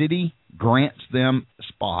 The city grants them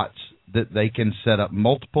spots that they can set up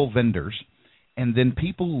multiple vendors, and then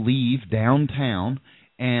people leave downtown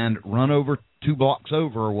and run over 2 blocks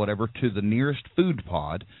over or whatever to the nearest food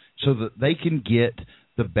pod so that they can get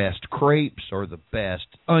the best crepes or the best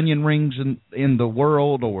onion rings in the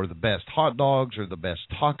world, or the best hot dogs or the best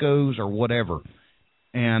tacos or whatever.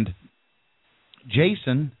 And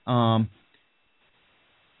Jason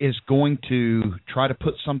is going to try to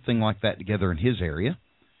put something like that together in his area.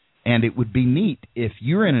 And it would be neat if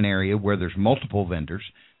you're in an area where there's multiple vendors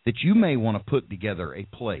that you may want to put together a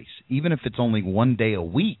place, even if it's only 1 day a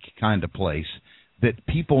week kind of place, that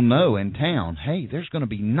people know in town, hey, there's going to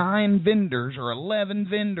be 9 vendors or 11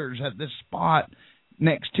 vendors at this spot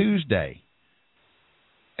next Tuesday.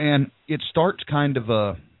 And it starts kind of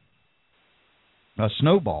a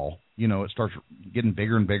snowball. It starts getting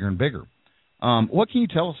bigger and bigger and bigger. What can you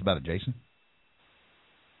tell us about it, Jason?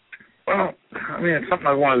 Well, I mean, it's something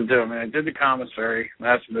I wanted to do. I mean, I did the commissary.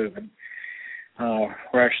 That's moving.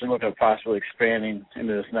 We're actually looking at possibly expanding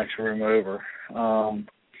into this next room over.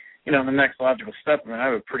 The next logical step, I mean, I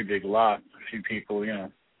have a pretty big lot. A few people,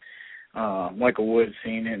 Michael Wood's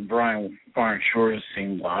seen it, and Brian Shore has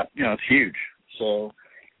seen the lot. It's huge. So,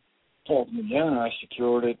 talking to Jen, I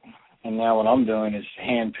secured it, and now what I'm doing is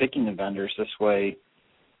hand-picking the vendors. This way,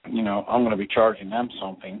 I'm going to be charging them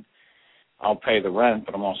something. I'll pay the rent,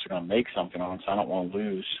 but I'm also going to make something on it, so I don't want to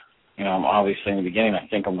lose. Obviously in the beginning I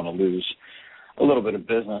think I'm going to lose a little bit of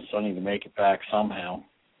business, so I need to make it back somehow.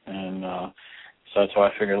 And so that's why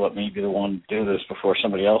I figured let me be the one to do this before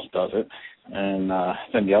somebody else does it. And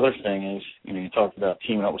then the other thing is, you talked about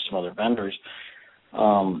teaming up with some other vendors.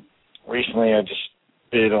 Recently, I just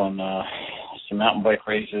bid on some mountain bike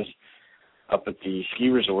races up at the ski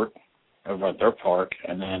resort over at their park,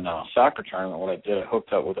 and then soccer tournament. What I did, I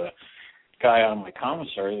hooked up with a guy out of my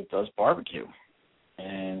commissary that does barbecue,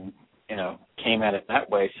 and came at it that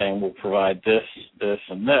way, saying we'll provide this, this,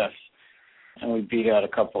 and this, and we beat out a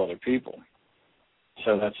couple other people.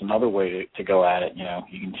 So that's another way to go at it.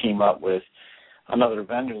 You can team up with another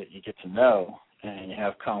vendor that you get to know, and you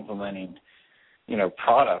have complementing,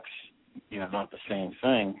 products, not the same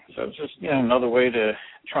thing. So it's just, another way to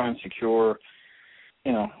try and secure,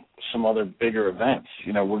 some other bigger events.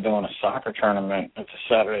 We're doing a soccer tournament. It's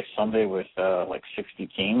a Saturday, Sunday with like 60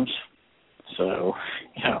 teams. So,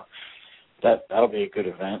 that'll be a good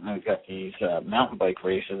event. And we've got these mountain bike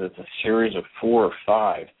races. It's a series of 4 or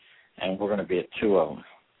 5, and we're going to be at 2 of them.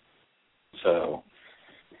 So,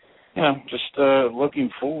 just looking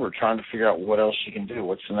forward, trying to figure out what else you can do.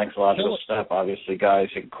 What's the next logical step? Obviously, guys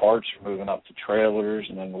in carts are moving up to trailers,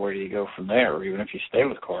 and then where do you go from there? Or even if you stay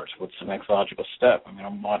with carts, what's the next logical step? I mean,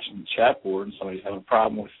 I'm watching the chat board, and somebody's having a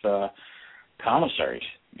problem with commissaries,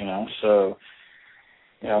 So,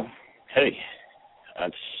 hey,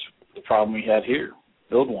 that's the problem we had here.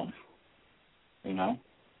 Build one, Now,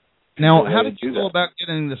 how did you go about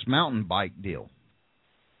getting this mountain bike deal?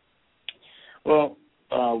 Well,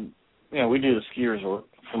 we do the ski resort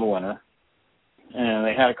for the winter, and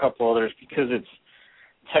they had a couple others because it's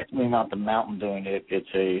technically not the mountain doing it.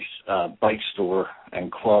 It's a bike store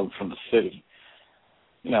and club from the city.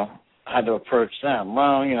 I had to approach them.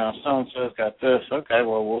 Well, so-and-so's got this. Okay,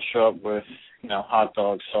 well, we'll show up with, hot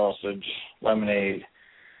dog, sausage, lemonade,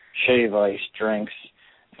 shave ice, drinks,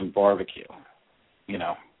 and barbecue.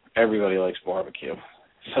 Everybody likes barbecue.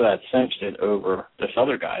 So that cinched it over this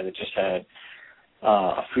other guy that just had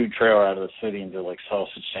a food trailer out of the city and did like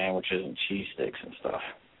sausage sandwiches and cheese sticks and stuff.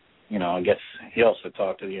 I guess he also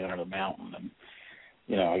talked to the owner of the mountain and,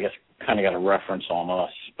 I guess kind of got a reference on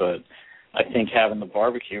us. But I think having the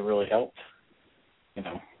barbecue really helped,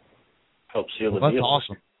 helped seal the deal. That's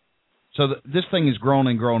awesome. So this thing has grown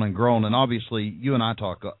and grown and grown, and obviously you and I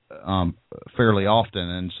talk fairly often,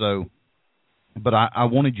 and so, but I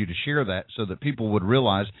wanted you to share that so that people would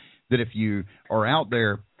realize that if you are out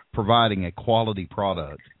there providing a quality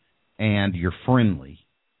product and you're friendly,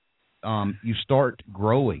 you start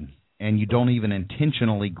growing, and you don't even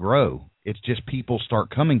intentionally grow. It's just people start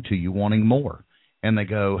coming to you wanting more, and they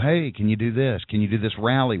go, hey, can you do this? Can you do this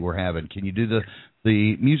rally we're having? Can you do the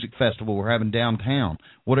music festival we're having downtown?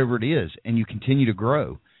 Whatever it is, and you continue to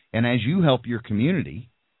grow. And as you help your community,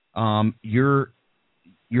 you're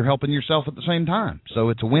helping yourself at the same time. So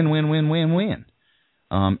it's a win-win-win-win-win.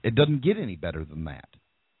 It doesn't get any better than that.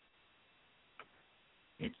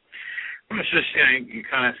 It's just, you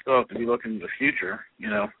kind of still have to be looking to the future.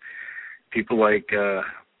 People like,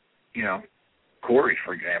 Corey,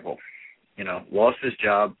 for example, lost his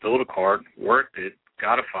job, built a cart, worked it,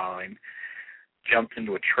 got a following, jumped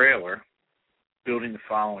into a trailer, building the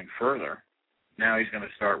following further. Now he's going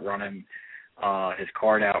to start running his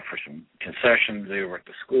cart out for some concessions over at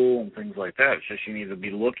the school and things like that. It's just you need to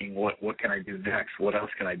be looking, what can I do next? What else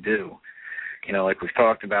can I do? Like we've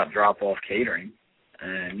talked about drop-off catering,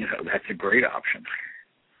 and, that's a great option,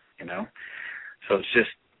 So it's just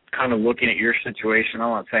kind of looking at your situation. I'm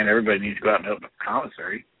not saying everybody needs to go out and open a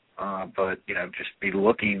commissary, but, just be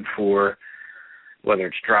looking for whether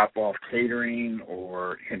it's drop-off catering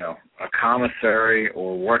or, a commissary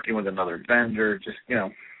or working with another vendor. Just,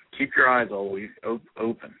 keep your eyes always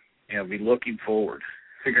open. Be looking forward,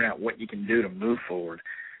 figuring out what you can do to move forward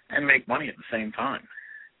and make money at the same time.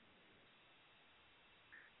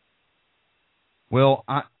 Well,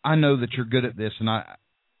 I know that you're good at this, and I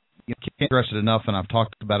can't stress it enough, and I've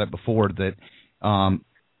talked about it before, that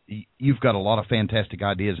you've got a lot of fantastic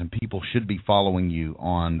ideas, and people should be following you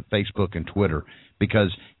on Facebook and Twitter,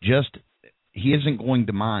 because he isn't going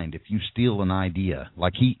to mind if you steal an idea.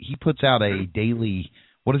 Like he puts out a daily,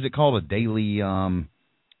 what is it called, a daily... my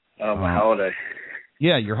holiday.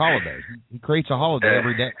 Yeah, your holiday. He creates a holiday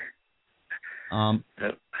every day.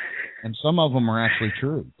 Yep. And some of them are actually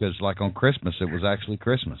true, because like on Christmas, it was actually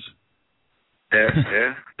Christmas. Yeah,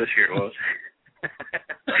 this year it was.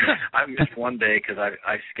 I missed one day because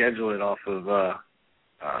I scheduled it off of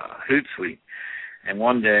Hootsuite, and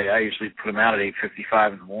one day I usually put them out at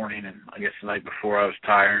 8:55 in the morning, and I guess the night before I was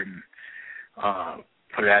tired and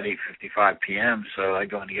put it at 8:55 p.m. So I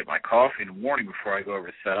go in to get my coffee in the morning before I go over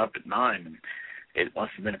to set up at 9. And it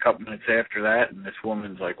must have been a couple minutes after that, and this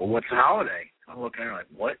woman's like, well, what's the holiday? I'm looking at her like,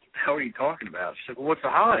 what the hell are you talking about? She's like, well, what's the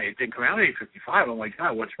holiday? It didn't come out at 8:55. I'm like,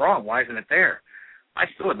 God, what's wrong? Why isn't it there? I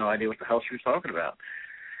still had no idea what the hell she was talking about.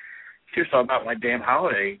 She was talking about my damn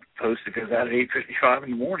holiday post that goes out at 8:55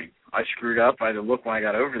 in the morning. I screwed up. I had to look when I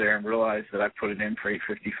got over there and realized that I put it in for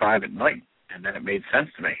 8:55 at night, and then it made sense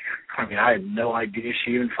to me. I mean, I had no idea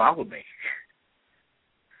she even followed me.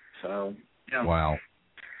 So, wow.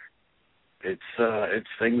 It's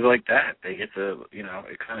things like that. They get to,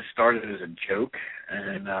 it kind of started as a joke,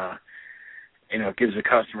 and it gives the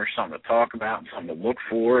customer something to talk about and something to look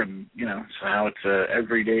for, and so now it's a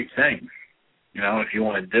everyday thing. If you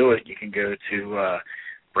want to do it, you can go to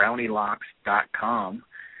brownielocks.com,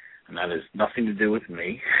 and that has nothing to do with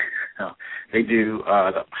me. They do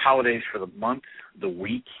the holidays for the month, the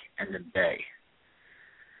week, and the day.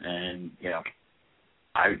 And,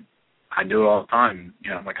 I do it all the time.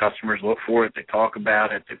 My customers look for it. They talk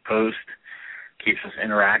about it. They post. Keeps us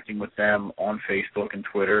interacting with them on Facebook and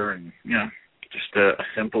Twitter, and, just a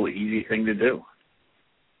simple, easy thing to do.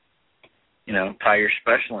 Tie your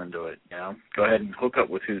special into it. Go ahead and hook up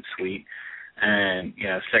with Hootsuite and,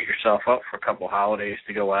 set yourself up for a couple holidays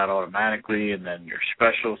to go out automatically, and then your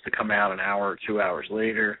specials to come out an hour or 2 hours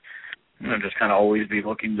later. Just kind of always be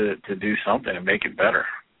looking to do something and make it better.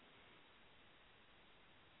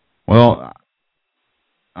 Well,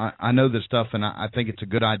 I know this stuff, and I think it's a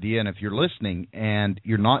good idea. And if you're listening and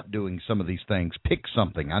you're not doing some of these things, pick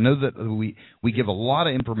something. I know that we give a lot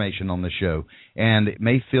of information on the show, and it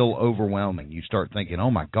may feel overwhelming. You start thinking,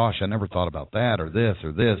 oh, my gosh, I never thought about that or this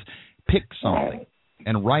or this. Pick something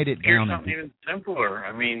and write it down. Here's something even simpler.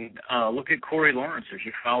 I mean, look at Corey Lawrence. If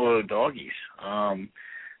you follow doggies,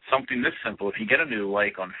 something this simple. If you get a new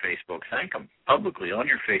like on Facebook, thank them publicly on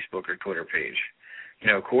your Facebook or Twitter page.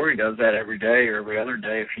 Corey does that every day or every other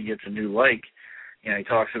day if he gets a new like. He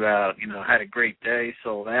talks about, had a great day,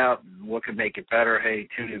 sold out, and what could make it better. Hey,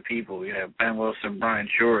 2 new people, Ben Wilson, Brian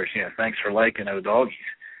Shores, thanks for liking those doggies,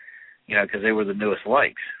 because they were the newest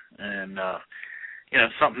likes. And,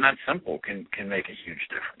 something that simple can make a huge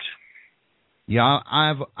difference. Yeah,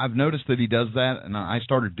 I've noticed that he does that, and I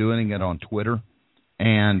started doing it on Twitter,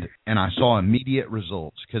 and I saw immediate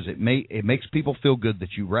results because it makes people feel good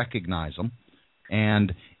that you recognize them.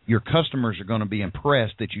 And your customers are going to be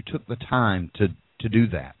impressed that you took the time to do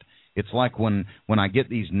that. It's like when I get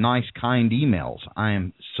these nice, kind emails, I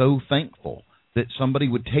am so thankful that somebody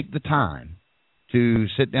would take the time to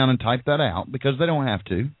sit down and type that out because they don't have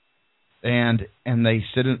to, and they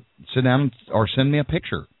sit down or send me a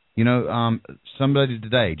picture. Somebody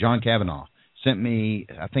today, John Kavanaugh, sent me,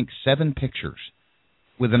 I think, 7 pictures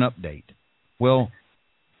with an update. Well,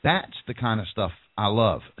 that's the kind of stuff I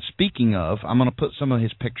love. Speaking of, I'm going to put some of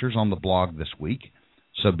his pictures on the blog this week,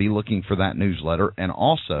 so be looking for that newsletter. And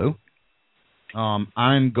also,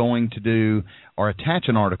 I'm going to do or attach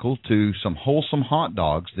an article to some wholesome hot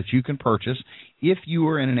dogs that you can purchase if you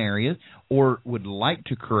are in an area or would like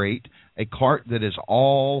to create a cart that is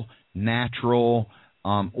all natural,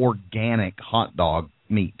 organic hot dog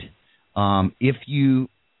meat.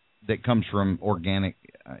 That comes from organic,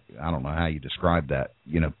 I don't know how you describe that,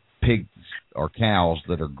 pigs or cows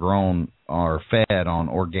that are grown or fed on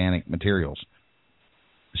organic materials.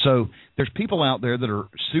 So there's people out there that are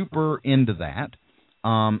super into that.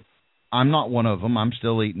 I'm not one of them. I'm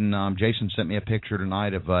still eating. Jason sent me a picture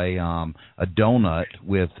tonight of a donut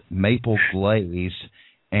with maple glaze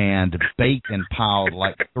and bacon piled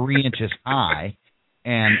like 3 inches high,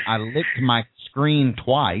 and I licked my screen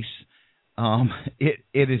twice. It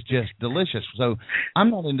is just delicious. So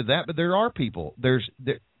I'm not into that, but there are people. There's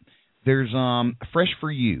Fresh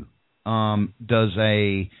for You does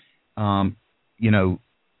a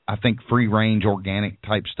I think free range organic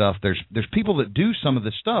type stuff. There's people that do some of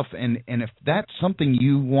this stuff, and if that's something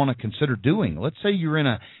you want to consider doing, let's say you're in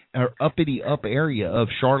a uppity up area of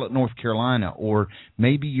Charlotte, North Carolina, or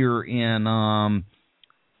maybe you're in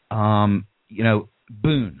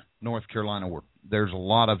Boone, North Carolina, where there's a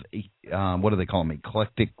lot of what do they call them,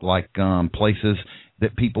 eclectic places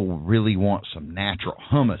that people really want some natural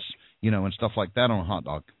hummus, and stuff like that on a hot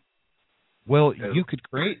dog. Well, you could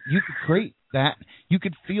create that. You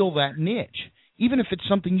could fill that niche, even if it's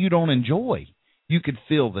something you don't enjoy. You could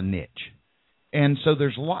fill the niche, and so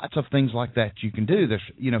there's lots of things like that you can do. There's,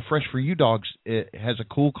 Fresh for You Dogs, it has a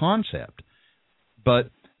cool concept, but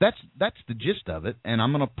that's the gist of it. And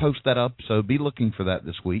I'm going to post that up, so be looking for that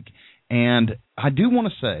this week. And I do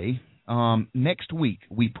want to say, next week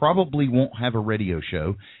we probably won't have a radio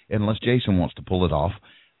show unless Jason wants to pull it off.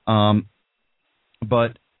 I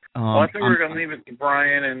think we're going to leave it to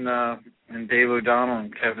Brian and Dave O'Donnell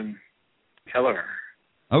and Kevin Keller.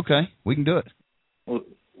 Okay, we can do it. We'll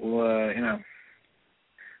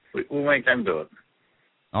make them do it.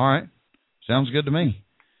 All right, sounds good to me.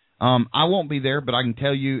 I won't be there, but I can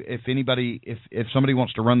tell you if somebody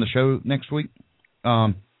wants to run the show next week,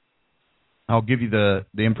 I'll give you the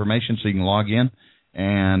information so you can log in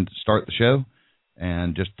and start the show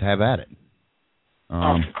and just have at it.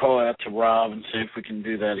 I'll have to call out to Rob and see if we can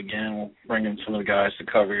do that again. We'll bring in some of the guys to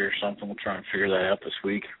cover you or something. We'll try and figure that out this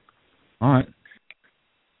week. All right.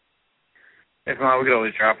 If not, we could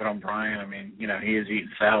always drop it on Brian. I mean, he is eating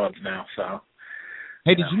salads now, so.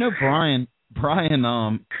 Hey, did you know Brian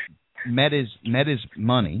met his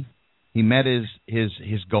money. He met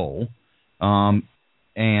his goal.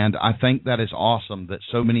 And I think that is awesome that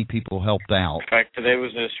so many people helped out. In fact, today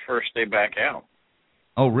was his first day back out.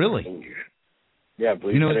 Oh, really? Yeah, I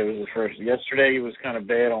believe today was his first. Yesterday he was kind of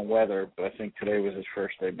bad on weather, but I think today was his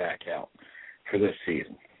first day back out for this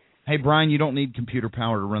season. Hey, Brian, you don't need computer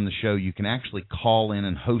power to run the show. You can actually call in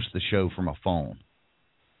and host the show from a phone.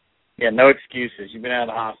 Yeah, no excuses. You've been out of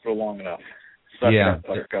the hospital long enough. Suck it up,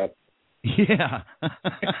 Buttercup. Yeah.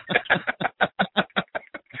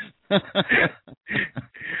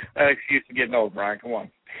 That excuse to getting old, Brian. Come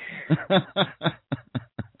on.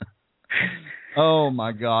 Oh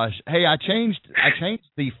my gosh! Hey, I changed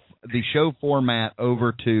the show format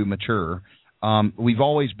over to mature. We've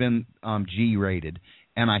always been G rated,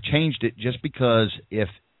 and I changed it just because if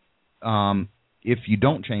you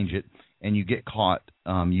don't change it and you get caught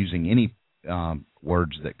using any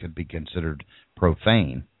words that could be considered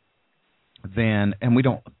profane, then, and we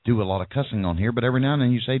don't do a lot of cussing on here, but every now and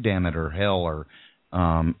then you say damn it or hell or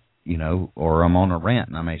or I'm on a rant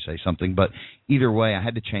and I may say something, but either way I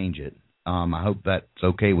had to change it. I hope that's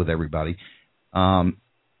okay with everybody. I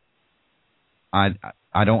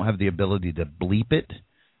don't have the ability to bleep it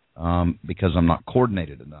because I'm not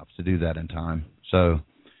coordinated enough to do that in time. So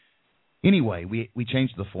anyway, we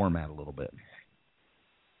changed the format a little bit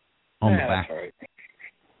on the back. That's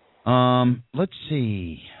all right. Let's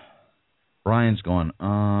see. Brian's going.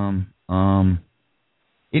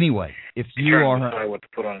 Anyway, if you are decide what to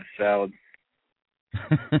put on a salad.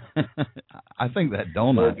 I think that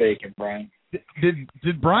donut. Or bacon, Brian.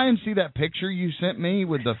 Did Brian see that picture you sent me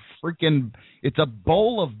with the freaking? It's a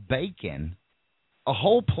bowl of bacon, a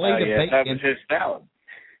whole plate of bacon. That was his salad.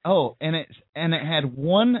 Oh, and it had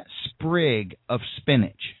one sprig of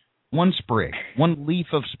spinach, one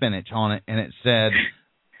leaf of spinach on it, and it said,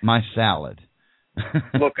 "My salad."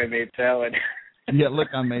 Look, I made salad. Yeah, look,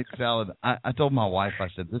 I made salad. I told my wife, I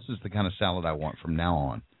said, this is the kind of salad I want from now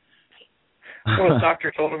on. Well, the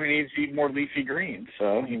doctor told him he needs to eat more leafy greens,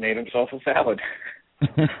 so he made himself a salad.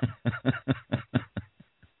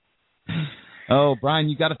 Oh, Brian,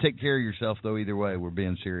 you got to take care of yourself, though, either way. We're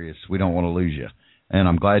being serious. We don't want to lose you. And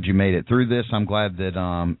I'm glad you made it through this. I'm glad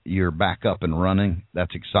that you're back up and running.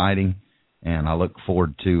 That's exciting. And I look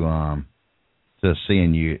forward to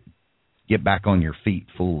seeing you get back on your feet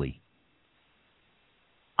fully.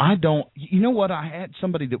 You know what? I had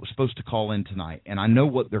somebody that was supposed to call in tonight, and I know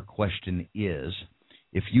what their question is.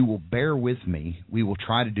 If you will bear with me, we will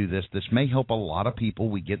try to do this. This may help a lot of people.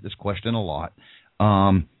 We get this question a lot.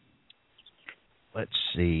 Let's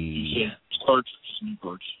see. Yeah,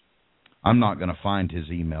 I'm not going to find his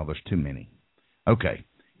email. There's too many. Okay.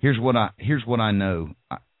 Here's what I know.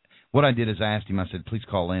 What I did is I asked him. I said, "Please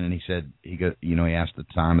call in," and he said he asked the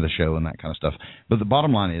time of the show and that kind of stuff. But the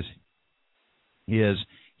bottom line is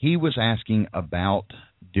he was asking about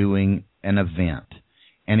doing an event,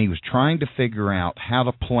 and he was trying to figure out how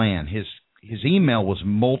to plan. His email was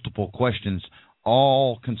multiple questions,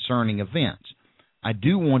 all concerning events. I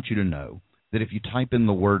do want you to know that if you type in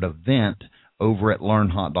the word event over at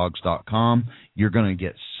learnhotdogs.com, you're going to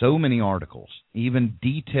get so many articles, even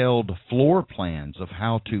detailed floor plans of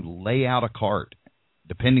how to lay out a cart,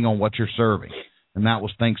 depending on what you're serving. And that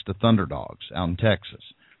was thanks to Thunder Dogs out in Texas.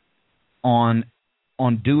 On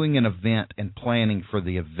doing an event and planning for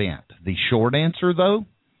the event. The short answer, though,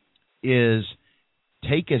 is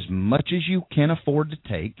take as much as you can afford to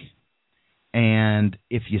take, and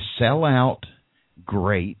if you sell out,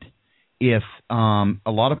 great. If a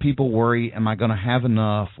lot of people worry, am I going to have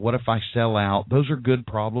enough? What if I sell out? Those are good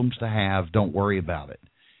problems to have. Don't worry about it.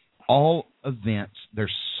 All events,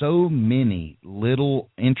 there's so many little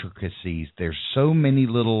intricacies. There's so many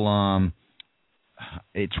little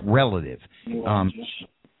it's relative.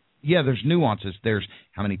 Yeah, there's nuances. There's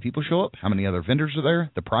how many people show up, how many other vendors are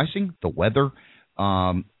there, the pricing, the weather,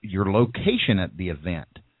 your location at the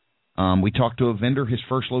event. We talked to a vendor, his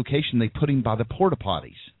first location, they put him by the porta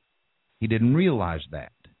potties. He didn't realize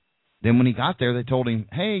that. Then when he got there, they told him,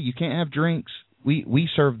 hey, you can't have drinks. we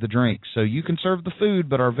serve the drinks, so you can serve the food,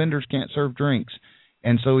 but our vendors can't serve drinks.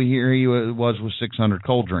 And so here he was with 600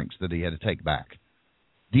 cold drinks that he had to take back.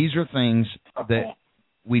 These are things that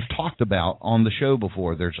we've talked about on the show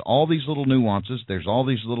before. There's all these little nuances. There's all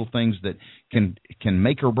these little things that can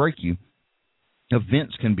make or break you.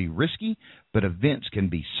 Events can be risky, but events can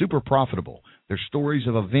be super profitable. There's stories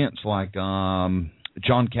of events like John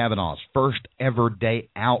Kavanaugh's first ever day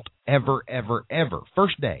out, ever.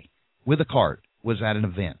 First day with a cart was at an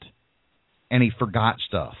event, and he forgot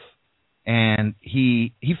stuff. And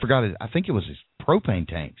he forgot it. I think it was his propane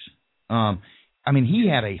tanks. He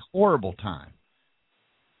had a horrible time,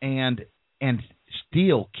 and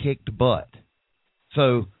still kicked butt.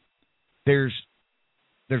 So there's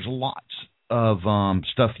lots of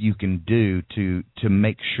stuff you can do to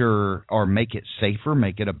make sure or make it safer,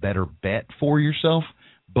 make it a better bet for yourself.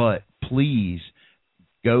 But please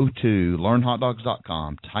go to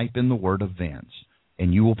learnhotdogs.com, type in the word events,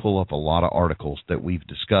 and you will pull up a lot of articles that we've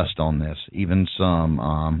discussed on this, even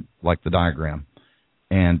some like the diagram,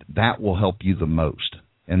 and that will help you the most.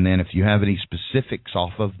 And then if you have any specifics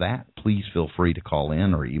off of that, please feel free to call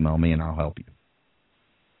in or email me, and I'll help you.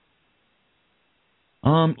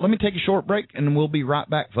 Let me take a short break, and we'll be right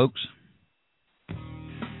back, folks.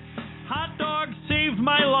 Hot Dogs Saved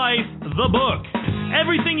My Life, the book.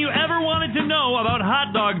 Everything you ever wanted to know about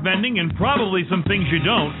hot dog vending and probably some things you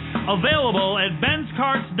don't. Available at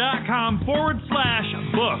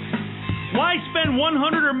benscarts.com/book. Why spend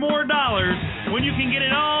 $100 or more when you can get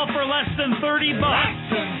it all for less than $30?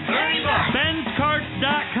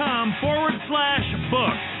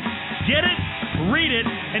 benscarts.com/book. Get it, read it,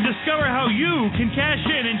 and discover how you can cash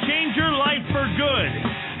in and change your life for good.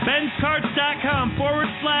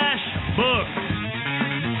 benscarts.com/book.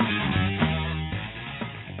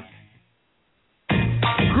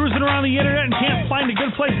 Cruising around the internet and can't find a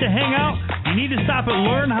good place to hang out? You need to stop at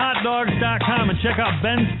learnhotdogs.com and check out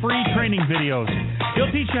Ben's free training videos. He'll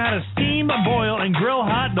teach you how to steam, boil, and grill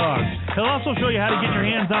hot dogs. He'll also show you how to get your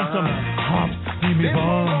hands on some hot, steamy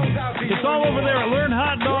buns. It's all over there at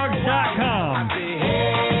learnhotdogs.com.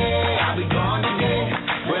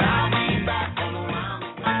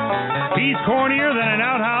 He's cornier than an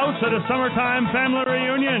outhouse at a summertime family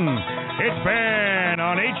reunion. It's Ben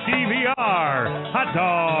on HDVR, Hot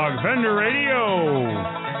Dog Vendor Radio.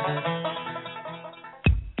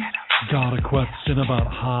 Got a question about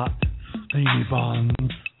hot, steamy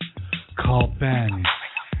buns? Call Ben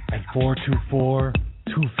at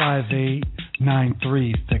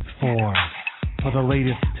 424-258-9364 for the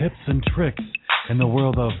latest tips and tricks in the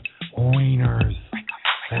world of wieners.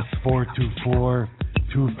 That's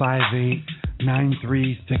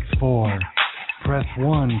 424-258-9364. Press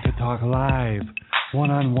 1 to talk live,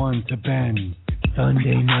 one-on-one to Ben.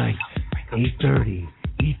 Sunday night, 8:30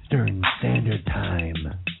 Eastern Standard Time.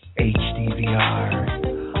 HDVR,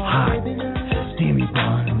 hot, steamy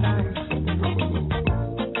buns.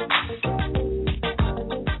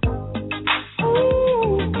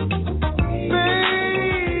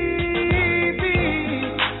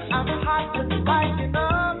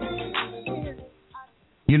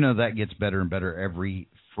 You know that gets better and better every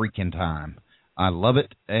freaking time. I love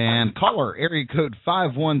it. And caller, area code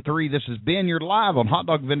 513. This is Ben. You're live on Hot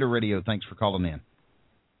Dog Vendor Radio. Thanks for calling in.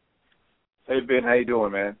 Hey, Ben. How you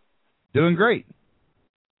doing, man? Doing great.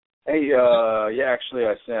 Hey, actually,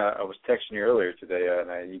 I was texting you earlier today,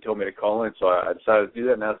 and you told me to call in, so I decided to do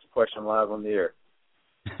that. Now it's a question live on the air.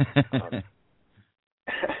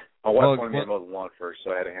 My wife wanted me to mow the lawn first,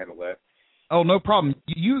 so I had to handle that. Oh, no problem.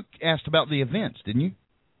 You asked about the events, didn't you?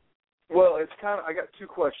 Well, I got two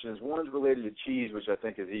questions. One's related to cheese, which I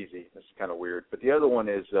think is easy. This is kind of weird. But the other one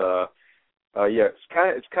is, it's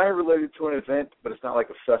kind of related to an event, but it's not like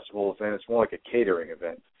a festival event. It's more like a catering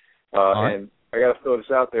event. Right. And I got to throw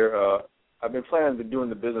this out there. I've been planning on doing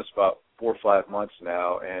the business about 4 or 5 months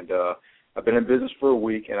now, and I've been in business for a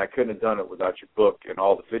week, and I couldn't have done it without your book and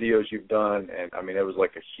all the videos you've done. And, it was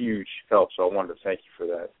like a huge help, so I wanted to thank you for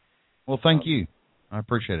that. Well, thank you. I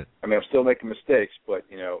appreciate it. I'm still making mistakes, but,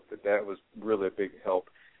 that was really a big help.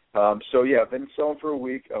 I've been selling for a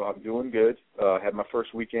week. I'm doing good. Had my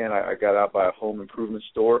first weekend. I got out by a home improvement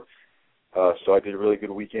store, so I did a really good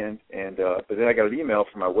weekend. And but then I got an email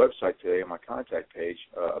from my website today on my contact page.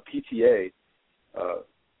 A PTA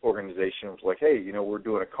organization was like, hey, we're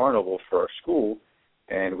doing a carnival for our school,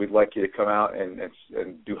 and we'd like you to come out and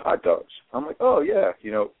do hot dogs. I'm like, oh, yeah,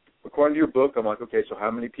 according to your book, I'm like, okay, so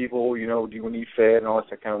how many people, do you need fed and all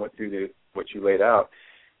this? I kind of went through what you laid out.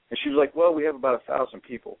 And she was like, well, we have about 1,000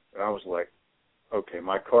 people. And I was like, okay,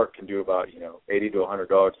 my cart can do about, $80 to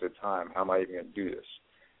 $100 at a time. How am I even going to do this?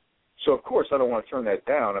 So, of course, I don't want to turn that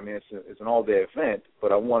down. I mean, it's an all-day event,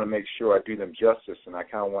 but I want to make sure I do them justice, and I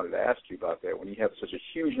kind of wanted to ask you about that. When you have such a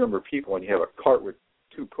huge number of people and you have a cart with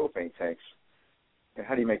 2 propane tanks,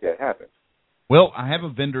 how do you make that happen? Well, I have a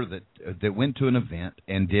vendor that went to an event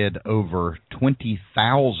and did over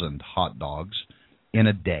 20,000 hot dogs in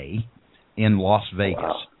a day in Las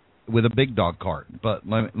Vegas with a big dog cart. But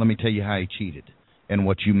let me tell you how he cheated and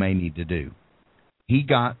what you may need to do. He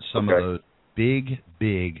got some of those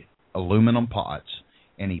big aluminum pots,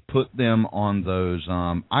 and he put them on those,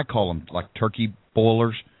 I call them like turkey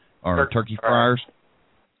boilers or turkey fryers.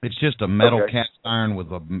 It's just a metal cast iron with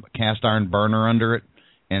a cast iron burner under it,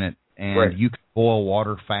 and you can boil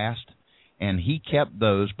water fast. And he kept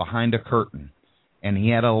those behind a curtain, and he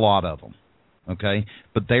had a lot of them, okay?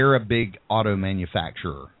 But they're a big auto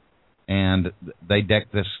manufacturer, and they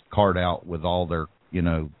decked this cart out with all their,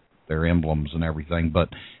 their emblems and everything. But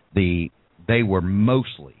they were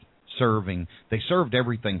mostly they served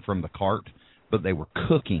everything from the cart, but they were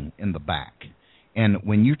cooking in the back. And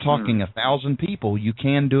when you're talking 1,000 people, you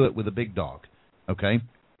can do it with a big dog, okay?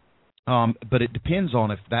 But it depends on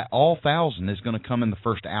if that all 1,000 is going to come in the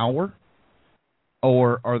first hour,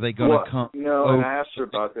 or are they going to come? No, and I asked her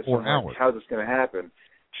about this. I'm like, how's this going to happen?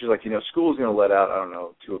 She's like, school's going to let out, I don't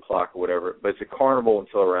know, 2 o'clock or whatever, but it's a carnival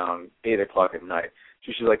until around 8 o'clock at night.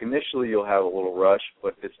 She's like, initially you'll have a little rush,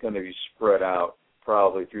 but it's going to be spread out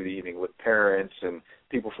probably through the evening with parents and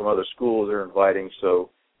people from other schools they're inviting,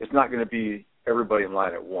 so it's not going to be everybody in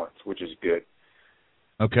line at once, which is good.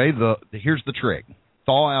 Okay, here's the trick.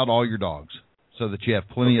 Thaw out all your dogs so that you have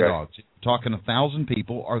plenty of dogs. If you're talking 1,000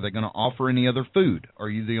 people, are they going to offer any other food? Are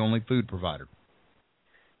you the only food provider?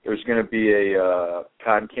 There's going to be a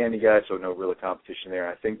cotton candy guy, so no real competition there.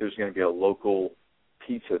 I think there's going to be a local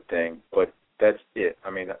pizza thing, but that's it.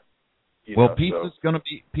 I mean, pizza's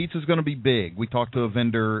going to be big. We talked to a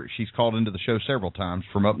vendor. She's called into the show several times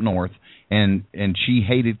from up north, and she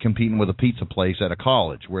hated competing with a pizza place at a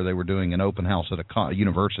college where they were doing an open house at a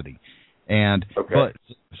university. And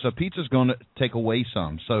so pizza's going to take away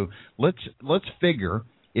some. So let's figure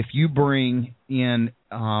if you bring in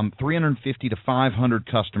 350 to 500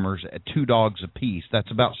 customers at 2 dogs apiece,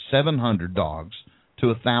 that's about 700 dogs to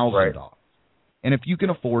 1,000 dogs. And if you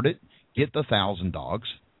can afford it, get the 1,000 dogs.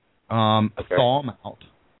 Thaw them out,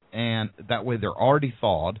 and that way they're already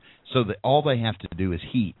thawed, so that all they have to do is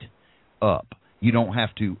heat up. You don't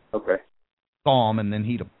have to thaw them and then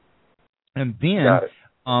heat them. And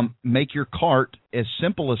then make your cart as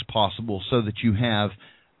simple as possible so that you have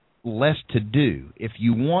less to do. If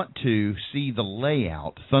you want to see the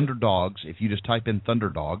layout, Thunder Dogs, if you just type in Thunder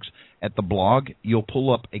Dogs at the blog, you'll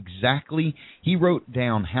pull up exactly. He wrote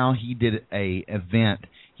down how he did a event.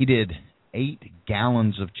 He did 8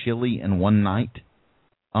 gallons of chili in one night.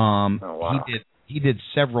 He did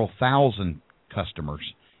several thousand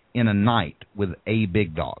customers in a night with a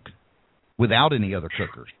big dog without any other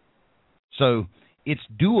cookers. So it's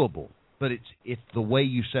doable, but it's the way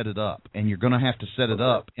you set it up, and you're going to have to set it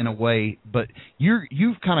up in a way. But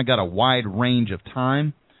you've kind of got a wide range of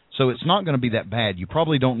time, so it's not going to be that bad. You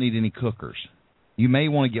probably don't need any cookers. You may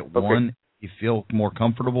want to get one if you feel more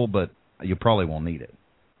comfortable, but you probably won't need it.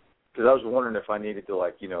 Because I was wondering if I needed to,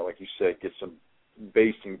 like you said, get some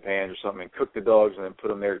basting pans or something and cook the dogs and then put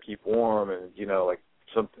them there to keep warm and, like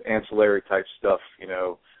some ancillary type stuff,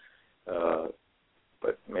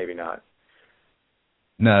 but maybe not.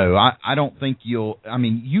 No, I don't think you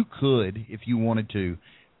could, if you wanted to,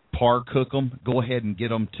 par cook them, go ahead and get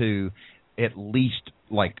them to at least,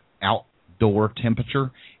 like, outdoor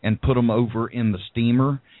temperature and put them over in the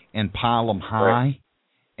steamer and pile them high. Right.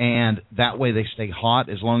 And that way they stay hot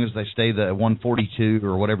as long as they stay the 142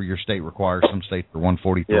 or whatever your state requires. Some states are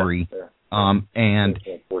 143. Yeah. And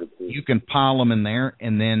you can pile them in there,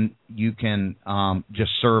 and then you can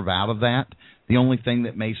just serve out of that. The only thing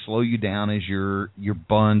that may slow you down is your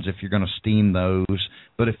buns if you're going to steam those.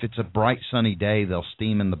 But if it's a bright, sunny day, they'll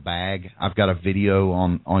steam in the bag. I've got a video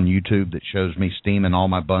on YouTube that shows me steaming all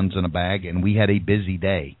my buns in a bag, and we had a busy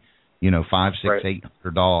day. 5, 6,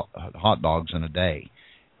 800 hot dogs in a day.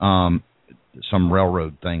 Some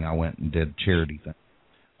railroad thing I went and did, a charity thing.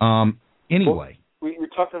 Anyway. We were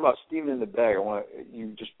talking about steaming in the bag.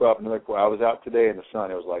 You just brought up another point. I was out today in the sun.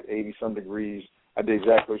 It was like 80-some degrees. I did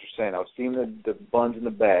exactly what you're saying. I was steaming the buns in the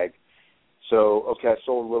bag. So, I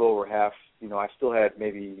sold a little over half. I still had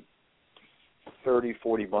maybe 30,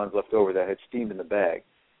 40 buns left over that had steamed in the bag.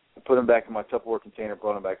 I put them back in my Tupperware container,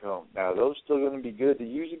 brought them back home. Now, are those still going to be good to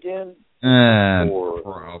use again?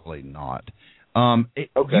 Probably not.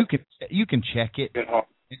 You can check it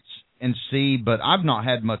and see, but I've not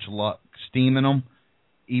had much luck steaming them.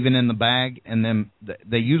 even in the bag, and then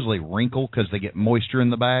they usually wrinkle because they get moisture in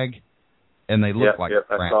the bag, and they look like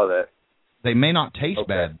crap. I saw that. They may not taste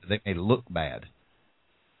bad, but they may look bad.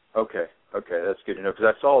 Okay, that's good to know,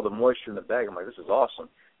 because I saw the moisture in the bag. I'm like, this is awesome.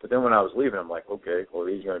 But then when I was leaving, I'm like, okay, well,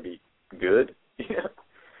 these are going to be good.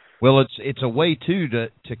 Well, it's a way, too,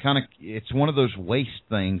 to kind of, it's one of those waste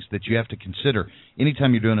things that you have to consider.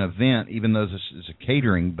 Anytime you're doing an event, even though this is a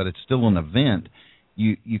catering, but it's still an event,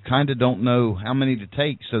 you kind of don't know how many to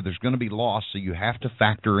take, so there's going to be loss, so you have to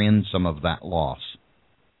factor in some of that loss.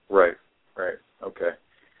 Right, okay.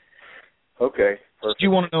 Okay, perfect. What do you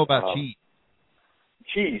want to know about cheese?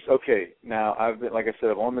 Cheese, okay. Now, I've been, like I said,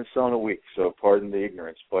 I've only been selling a week, so pardon the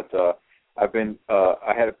ignorance, but I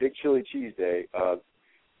had a big chili cheese day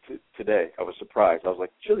today. I was surprised. I was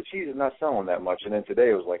like, chili cheese is not selling that much, and then today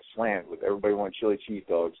it was like slammed with everybody wanting chili cheese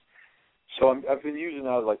dogs. So I've been using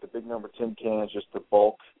like the big number 10 cans, just the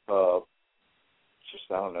bulk, just,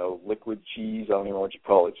 I don't know, liquid cheese. I don't even know what you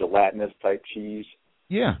call it, gelatinous type cheese.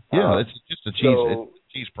 Yeah, it's just a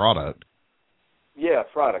cheese product. Yeah,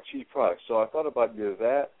 cheese product. So I thought about doing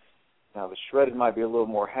that. Now, the shredded might be a little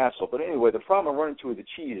more hassle. But anyway, the problem I run into with the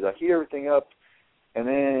cheese, I heat everything up, and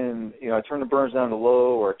then, I turn the burners down to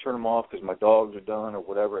low, or I turn them off because my dogs are done or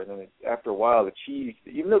whatever, and then after a while, the cheese,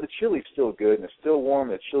 even though the chili's still good and it's still warm,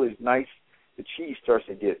 the chili's nice, the cheese starts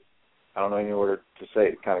to get, I don't know any order to say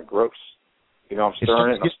it, kind of gross. I'm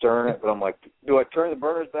stirring it, but I'm like, do I turn the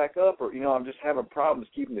burners back up? Or, I'm just having problems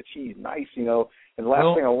keeping the cheese nice, And the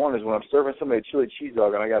last thing I want is when I'm serving somebody a chili cheese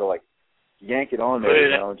dog and I got to, yank it on there,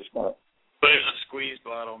 and just kind of. Put it in a squeeze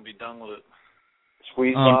bottle and be done with it.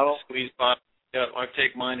 Squeeze bottle? Squeeze bottle. Yeah, I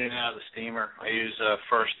take mine in and out of the steamer. I use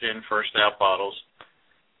first in, first out bottles.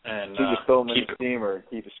 And so you just throw them in the steamer and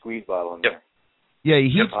keep a squeeze bottle in there. Yeah, he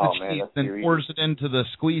heats the cheese, then pours it into the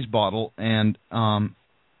squeeze bottle, and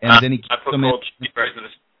then he keeps them in. I put cold cheese right in the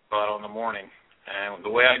bottle in the morning. And the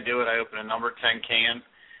way I do it, I open a number 10 can,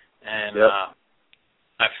 and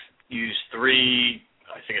I've used 3,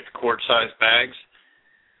 I think it's quart-sized bags,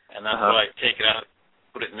 and that's what I take it out,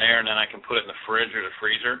 put it in there, and then I can put it in the fridge or the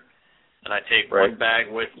freezer. And I take one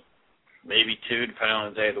bag with maybe 2, depending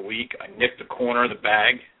on the day of the week. I nip the corner of the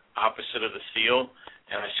bag opposite of the seal,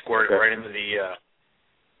 and I squirt it right into the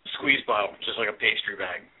squeeze bottle, just like a pastry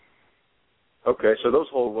bag. Okay, so those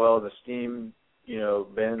hold well in the steam,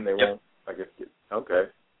 bin. They won't, I guess. Okay,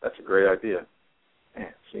 that's a great idea.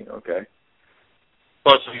 Man, okay.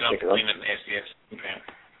 Plus, you don't clean it nasty steam pan.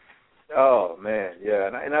 Oh, man, yeah.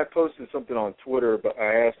 And I posted something on Twitter, but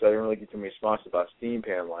I didn't really get too many responses about steam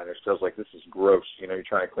pan liners, because I was like, this is gross. You're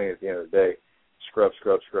trying to clean it at the end of the day. Scrub,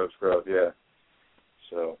 yeah.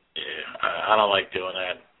 So. Yeah, I don't like doing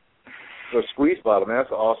that. So squeeze bottle, man, that's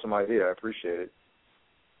an awesome idea. I appreciate it.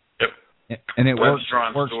 Yep. And it works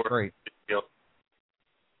great.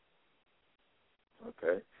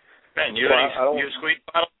 Okay. Man, you use squeeze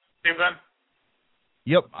bottle, Steve, then?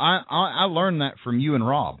 Yep, I learned that from you and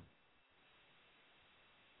Rob.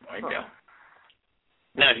 There you go.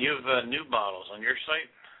 Now, do you have new bottles on your site?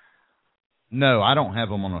 No, I don't have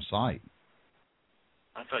them on a site.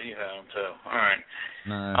 I thought you had them, too. All right.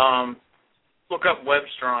 No. Look up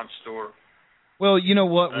Webstron store. Well, you know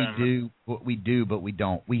what we do, but we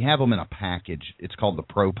don't. We have them in a package. It's called the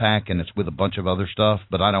Pro Pack, and it's with a bunch of other stuff,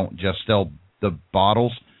 but I don't just sell the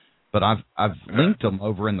bottles. But I've linked them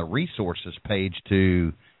over in the resources page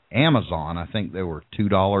to Amazon. I think they were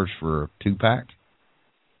 $2 for a 2-pack.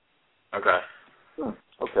 Okay.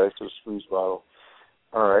 Okay, so squeeze bottle.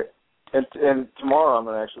 All right. And tomorrow I'm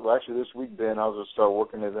going to actually this week, Ben, I was going to start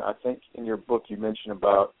working at, I think in your book you mentioned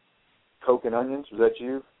about Coke and onions. Was that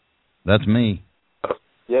you? That's me.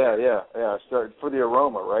 Yeah. I started for the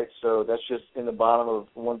aroma, right? So that's just in the bottom of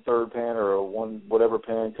 1/3 pan or a whatever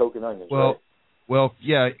pan, Coke and onions, right? Well,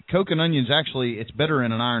 yeah, Coke and onions, actually, it's better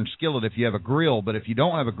in an iron skillet if you have a grill, but if you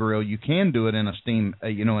don't have a grill, you can do it in a steam,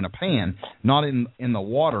 in a pan, not in the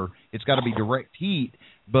water. It's got to be direct heat,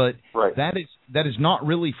 but that is not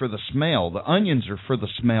really for the smell. The onions are for the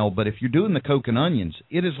smell, but if you're doing the Coke and onions,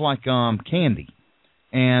 it is like candy,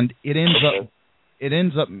 and it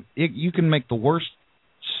ends up, you can make the worst,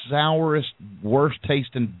 sourest, worst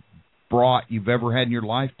tasting brat you've ever had in your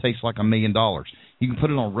life taste like $1 million. You can put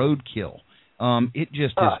it on roadkill. It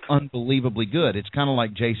just is unbelievably good. It's kind of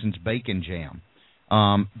like Jason's bacon jam.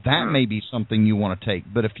 That may be something you want to take.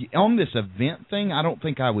 But if you on this event thing, I don't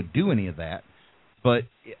think I would do any of that. But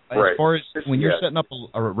as far as when you're setting up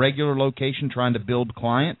a regular location trying to build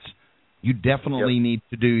clients, you definitely need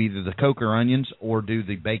to do either the Coke or onions or do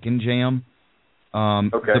the bacon jam.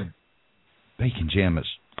 The bacon jam is,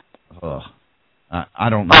 I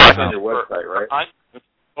don't know. It's on your website, right?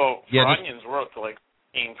 For onions, we're up to like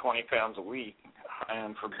gain 20 pounds a week.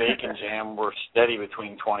 And for bacon jam, we're steady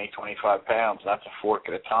between 20, 25 pounds. That's a fork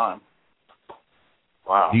at a time.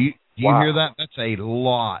 Wow. Do you hear that? That's a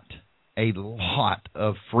lot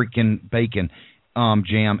of freaking bacon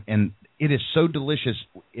jam, and it is so delicious.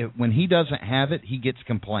 When he doesn't have it, he gets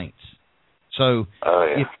complaints. So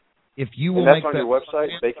if you will make that... And that's on your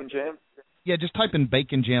website, Bacon Jam? Yeah, just type in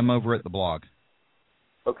Bacon Jam over at the blog.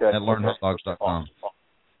 Okay. At learnhotdogs.com.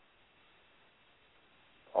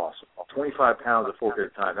 Awesome. 25 pounds a fork at a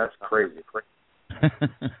time. That's crazy.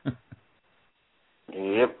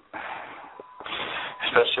 Yep.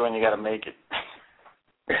 Especially when you got to make it.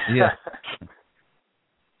 Yeah.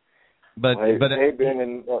 But hey Ben,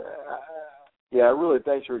 and yeah, really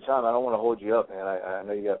thanks for your time. I don't want to hold you up, man. I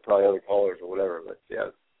know you got probably other callers or whatever, but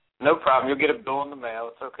yeah. No problem. You'll get a bill in the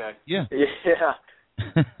mail. It's okay. Yeah. Yeah.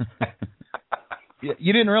 Yeah.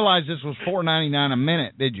 You didn't realize this was $4.99 a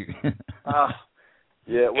minute, did you?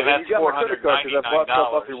 Yeah. Well, you got my credit card because I bought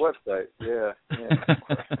stuff off your website. Yeah.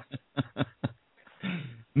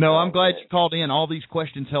 No, I'm glad you called in. All these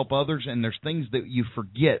questions help others, and there's things that you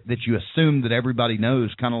forget that you assume that everybody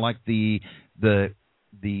knows, kind of like the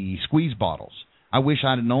squeeze bottles. I wish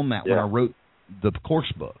I'd have known that when I wrote the course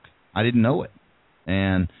book. I didn't know it,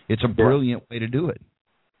 and it's a brilliant way to do it.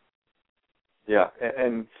 Yeah,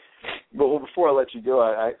 but before I let you go,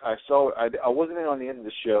 I wasn't in on the end of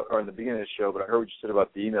the show or in the beginning of the show, but I heard what you said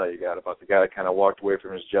about the email you got about the guy that kind of walked away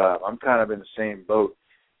from his job. I'm kind of in the same boat.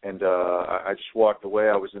 And I just walked away.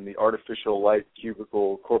 I was in the artificial light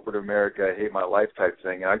cubicle, corporate America, I hate my life type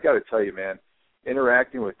thing. And I got to tell you, man,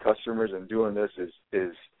 interacting with customers and doing this is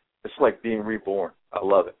it's like being reborn. I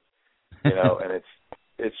love it, and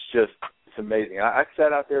it's amazing. I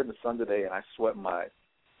sat out there in the sun today and I sweat my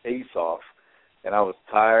ace off, and I was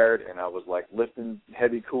tired and I was like lifting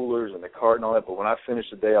heavy coolers and the cart and all that. But when I finished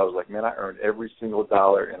the day, I was like, man, I earned every single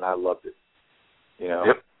dollar and I loved it.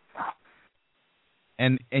 Yep.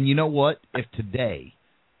 And you know what? If today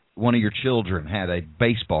one of your children had a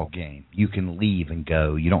baseball game, you can leave and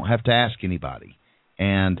go. You don't have to ask anybody.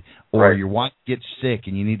 Or your wife gets sick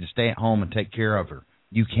and you need to stay at home and take care of her.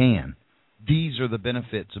 You can. These are the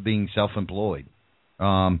benefits of being self-employed.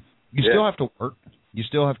 You still have to work. You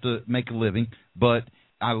still have to make a living. But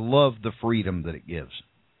I love the freedom that it gives.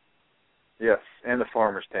 Yes, and the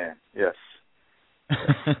farmer's tan. Yes.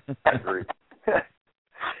 I agree.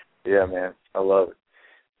 Yeah, man. I love it.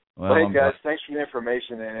 Well, hey, guys, thanks for the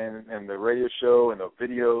information and the radio show and the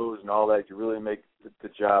videos and all that. You really make the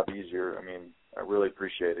job easier. I mean, I really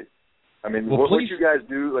appreciate it. I mean, what you guys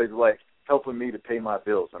do is like helping me to pay my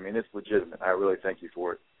bills. I mean, it's legitimate. I really thank you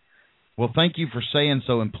for it. Well, thank you for saying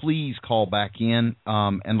so, and please call back in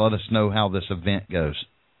and let us know how this event goes.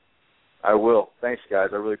 I will. Thanks,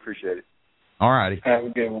 guys. I really appreciate it. All righty. Have a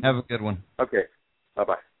good one. Have a good one. Okay.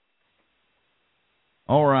 Bye-bye.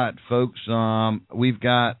 All right, folks, we've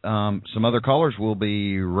got some other callers. We'll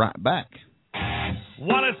be right back.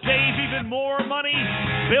 Want to save even more money?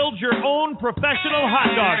 Build your own professional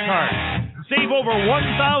hot dog cart. Save over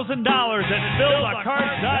 $1,000 at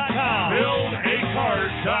buildacart.com.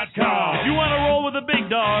 Buildacart.com. If you want to roll with the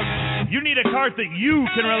big dogs, you need a cart that you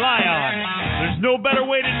can rely on. There's no better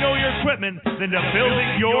way to know your equipment than to build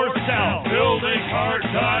it yourself.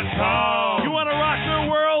 Buildacart.com. You want to rock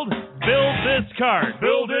your world? Build this cart.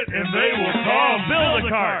 Build it and they will come.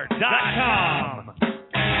 Buildacart.com.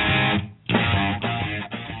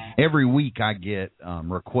 Every week I get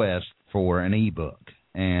requests for an ebook,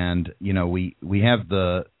 and we have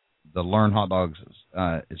the Learn Hot Dogs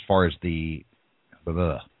as far as the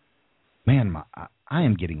man. I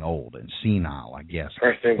am getting old and senile, I guess.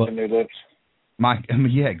 First thing with the new lips.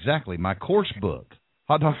 Yeah, exactly. My course book,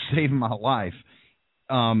 Hot Dogs Saving My Life.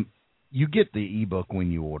 You get the ebook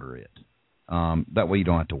when you order it. That way you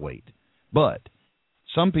don't have to wait. But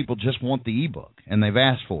some people just want the ebook, and they've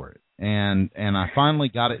asked for it. And I finally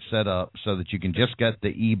got it set up so that you can just get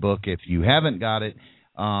the ebook. If you haven't got it,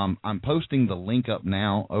 I'm posting the link up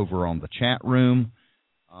now over on the chat room.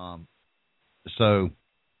 So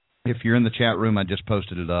if you're in the chat room, I just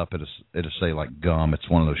posted it up. It'll say like gum. It's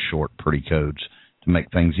one of those short, pretty codes to make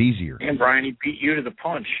things easier. And Brian, he beat you to the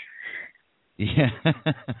punch. Yeah.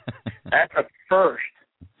 That's a first.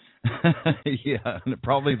 Yeah,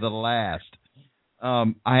 probably the last.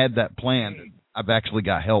 I had that planned. I've actually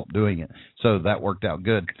got help doing it, so that worked out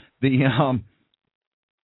good. See,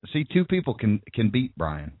 two people can beat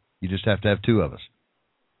Brian. You just have to have two of us.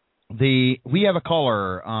 We have a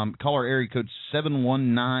caller, caller area code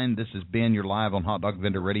 719. This is Ben. You're live on Hot Dog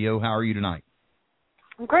Vendor Radio. How are you tonight?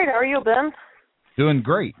 I'm great. How are you, Ben? Doing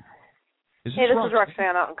great. This is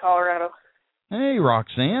Roxanne out in Colorado. Hey,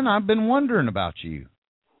 Roxanne. I've been wondering about you.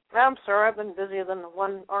 I'm sorry, I've been busier than the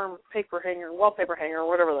one-arm wallpaper hanger, or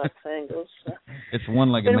whatever that saying goes. It's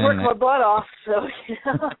one-legged man. Been working my butt off, so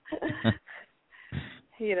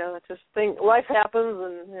it's just life happens,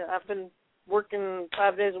 and I've been working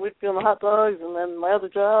 5 days a week doing the hot dogs, and then my other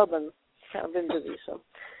job, and kind of been busy. So,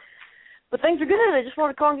 but things are good. I just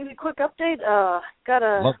want to call and give you a quick update. Got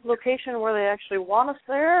a location where they actually want us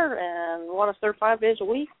there, and want us there 5 days a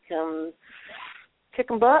week, and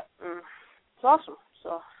kicking butt, and it's awesome.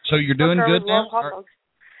 So you're doing good now?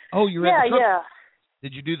 Oh, you're at the truck? Yeah.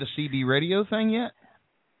 Did you do the CB radio thing yet?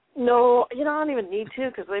 No, I don't even need to,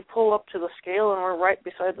 because they pull up to the scale, and we're right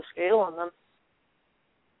beside the scale, and then.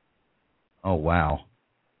 Oh, wow.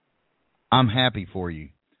 I'm happy for you.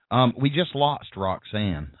 We just lost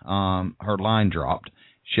Roxanne. Her line dropped.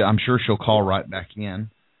 I'm sure she'll call right back in,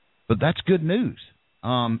 but that's good news.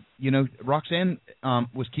 Roxanne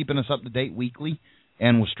was keeping us up to date weekly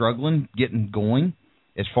and was struggling getting going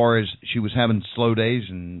as far as she was having slow days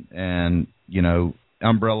and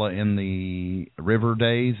umbrella in the river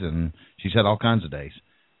days, and she's had all kinds of days.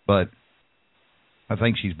 But I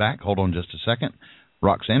think she's back. Hold on just a second.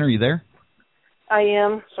 Roxanne, are you there? I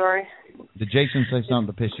am. Sorry. Did Jason say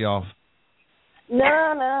something to piss you off? No.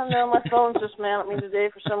 My phone's just mad at me today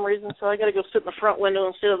for some reason, so I got to go sit in the front window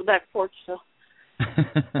instead of the back porch. So,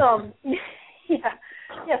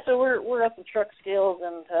 yeah. So we're at the truck scales,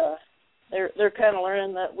 and they're kind of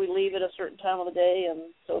learning that we leave at a certain time of the day,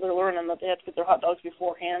 and so they're learning that they have to get their hot dogs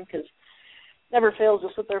beforehand, because never fails to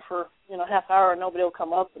sit there for half hour and nobody will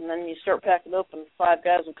come up, and then you start packing up, and 5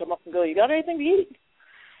 guys will come up and go, "You got anything to eat?"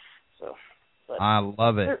 So. I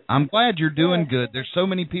love it. I'm glad you're doing good. There's so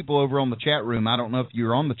many people over on the chat room. I don't know if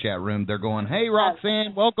you're on the chat room. They're going, "Hey,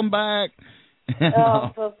 Roxanne, welcome back."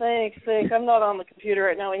 So thanks. I'm not on the computer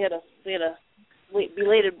right now. We had a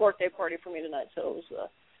belated birthday party for me tonight, so it was.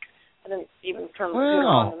 I didn't even turn the computer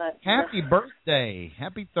on tonight. Happy birthday!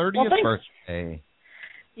 Happy 30th birthday!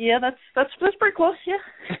 Yeah, that's pretty close. Yeah.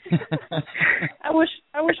 I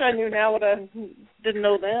wish I knew now what I didn't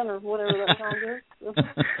know then, or whatever that song is.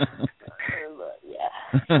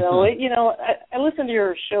 Yeah. So I listened to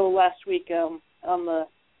your show last week on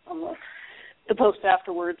the post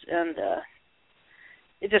afterwards, and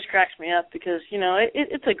it just cracks me up because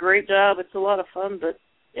it's a great job. It's a lot of fun, but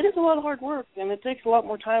it is a lot of hard work, and it takes a lot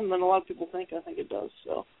more time than a lot of people think. I think it does.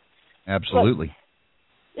 So. Absolutely.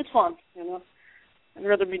 But it's fun, I'd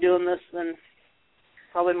rather be doing this than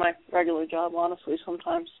probably my regular job, honestly,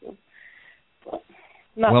 sometimes. So. But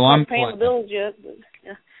I'm paying the bills yet, but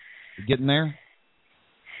yeah. You getting there?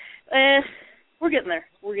 We're getting there.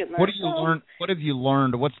 What do you learn? What have you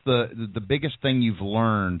learned? What's the biggest thing you've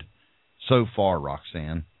learned so far,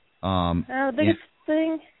 Roxanne? The biggest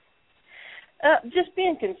thing, just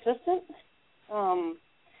being consistent.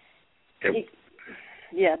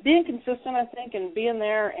 Being consistent, I think, and being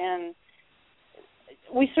there. And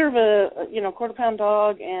we serve a quarter-pound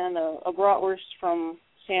dog and a bratwurst from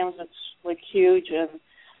Sam's that's like huge, and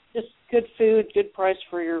just good food, good price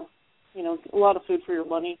for your, a lot of food for your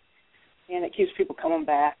money, and it keeps people coming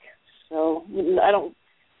back. So I don't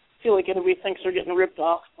feel like anybody thinks they're getting ripped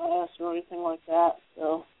off by us or anything like that.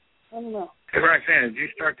 So I don't know. Hey, Roxanne, did you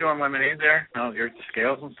start doing lemonade there? No, you're at the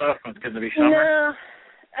scales and stuff. It's going to be summer.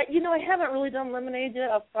 No, I haven't really done lemonade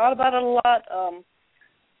yet. I've thought about it a lot.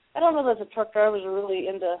 I don't know that the truck drivers are really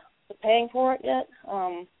into paying for it yet.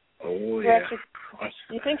 Yeah.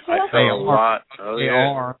 You think so? I say a lot. Oh, they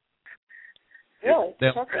yeah. are. Really?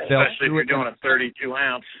 Especially if you're doing a 32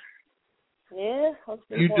 ounce. Yeah.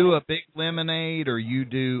 You do a big lemonade, or you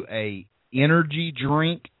do a energy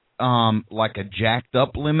drink, like a jacked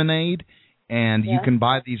up lemonade, and you can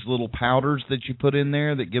buy these little powders that you put in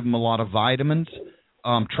there that give them a lot of vitamins.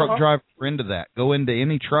 Truck drivers are into that. Go into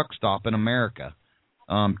any truck stop in America,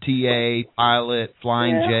 TA, Pilot,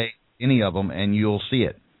 Flying J, any of them, and you'll see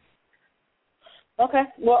it. Okay.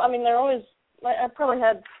 Well, I mean, they're always. I probably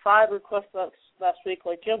had 5 requests last week,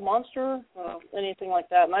 like, do you have Monster, anything like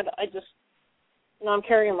that, and I just, I'm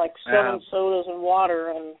carrying like 7 sodas and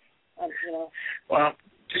water, and Well,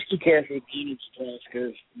 just be careful with energy drinks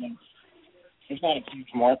because there's not a huge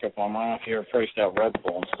markup on mine. If you're priced out Red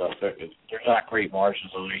Bull and stuff, there's not great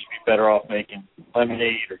margins on there. You'd be better off making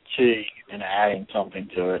lemonade or tea and adding something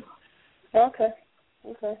to it. Okay.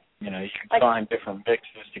 You can find different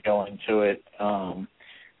mixes to go into it.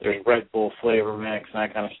 There's Red Bull flavor mix and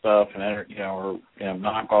that kind of stuff, and or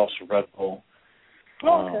knockoffs of Red Bull.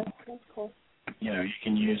 Okay, that's cool. You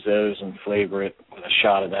can use those and flavor it with a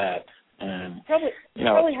shot of that, and probably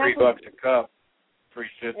 $3 a cup,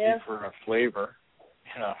 $3.50 for a flavor.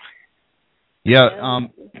 Yeah.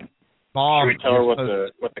 Bob. Should we tell her what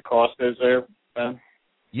the cost is there, Ben?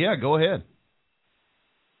 Yeah, go ahead.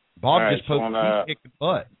 Bob All just right, posted he's kicking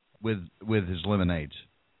butt with his lemonades.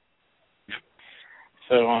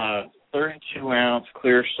 So on a 32-ounce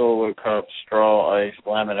clear solo cup, straw, ice,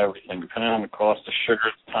 lemon, everything, depending on the cost of sugar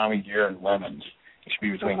at the time of year and lemons, it should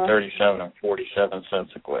be between 37 and 47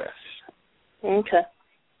 cents a glass. Okay.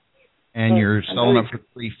 And you're selling them for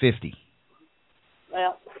 $3.50.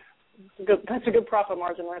 Well, that's a good profit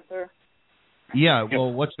margin right there. Yeah,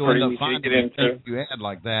 well, what you'll end up finding is things you add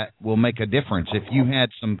like that will make a difference. If you had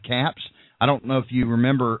some caps, I don't know if you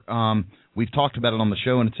remember, we've talked about it on the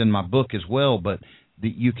show and it's in my book as well, but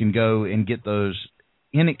you can go and get those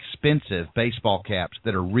inexpensive baseball caps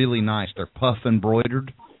that are really nice. They're puff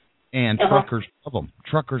embroidered, and truckers love them.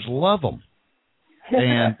 Truckers love them.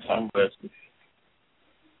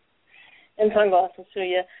 And sunglasses too,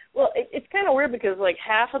 yeah. Well, it's kind of weird because like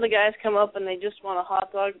half of the guys come up and they just want a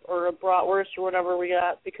hot dog or a bratwurst or whatever we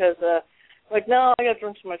got because like, no, I got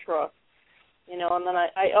drinks in my truck, you know. And then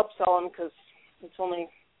I upsell them because it's only,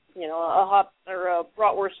 you know, a hot or a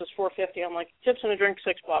bratwurst is $4.50. I'm like, chips and a drink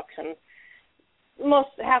 $6, and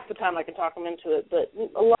half the time I can talk them into it. But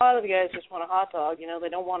a lot of the guys just want a hot dog, you know. They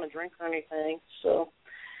don't want a drink or anything. So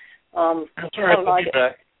that's all right. I don't know.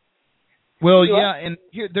 Well, yeah, and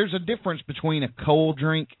here, there's a difference between a cold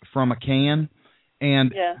drink from a can,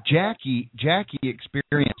 and Jackie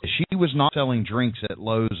experienced. She was not selling drinks at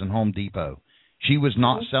Lowe's and Home Depot. She was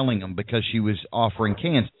not selling them because she was offering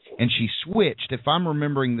cans, and she switched. If I'm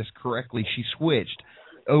remembering this correctly, she switched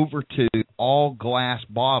over to all glass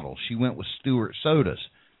bottles. She went with Stewart sodas,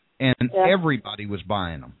 and everybody was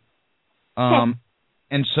buying them.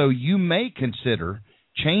 And so you may consider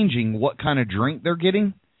changing what kind of drink they're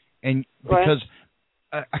getting. And because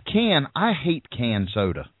a can, I hate canned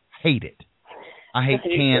soda. Hate it. I hate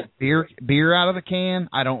canned beer out of the can.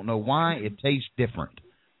 I don't know why. It tastes different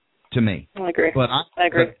to me. I agree. But I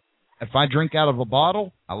agree. If I drink out of a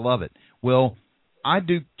bottle, I love it. Well, I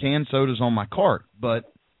do canned sodas on my cart,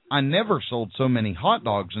 but I never sold so many hot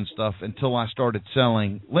dogs and stuff until I started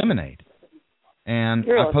selling lemonade. And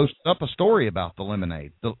I posted up a story about the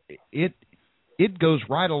lemonade. It goes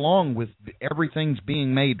right along with everything's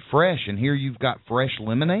being made fresh, and here you've got fresh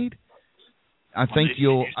lemonade. I think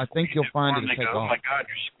you'll find it to take off. Oh my God,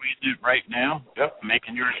 you're squeezing it right now. Yep, I'm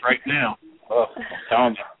making yours right now. Oh, I'm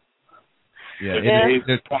telling you. Yeah,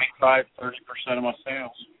 it's 25-30% of my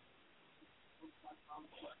sales.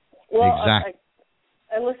 Well, exactly.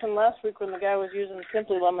 I listened last week when the guy was using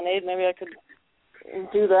Simply Lemonade. Maybe I could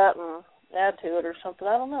do that and add to it or something.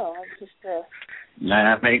 I don't know. I just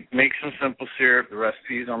Nah, make some simple syrup. The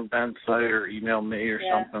recipe's on Ben's site, or email me or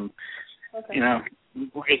something. Okay. You know,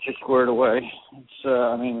 we'll get you squared away. It's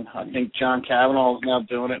I mean, I think John Cavanaugh's now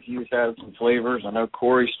doing it. He's added some flavors. I know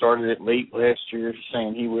Corey started it late last year,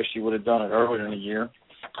 saying he wished he would have done it earlier in the year.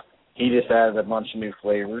 He just added a bunch of new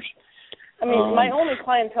flavors. I mean, my only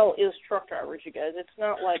clientele is truck drivers, you guys. It's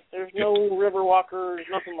not like there's no river walkers,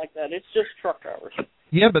 nothing like that. It's just truck drivers.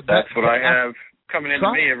 Yeah, but that's what I have coming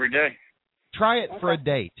into me every day. Try it for a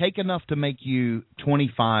day. Take enough to make you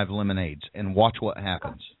 25 lemonades and watch what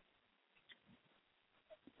happens.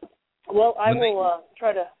 Well, I will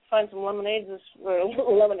try to find some lemonades.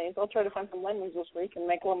 I'll try to find some lemons this week and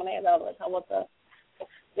make lemonade out of it. How about that?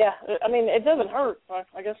 Yeah, I mean, it doesn't hurt.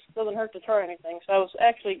 I guess it doesn't hurt to try anything. So I was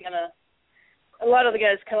actually going to, a lot of the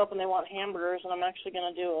guys come up and they want hamburgers, and I'm actually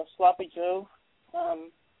going to do a sloppy Joe.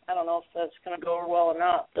 I don't know if that's going to go over well or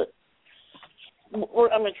not, but I'm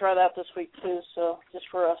going to try that this week too, so just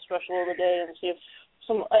for a special of the day and see if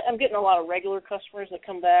I'm getting a lot of regular customers that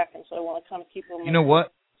come back, and so I want to kind of keep them. You know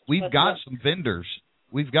what? We've got some vendors.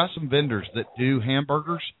 We've got some vendors that do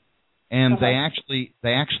hamburgers, and they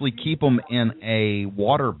actually keep them in a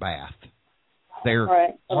water bath. They're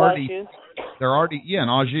already in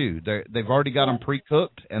au jus. They've already got them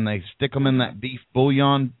pre-cooked, and they stick them in that beef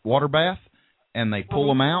bouillon water bath, and they pull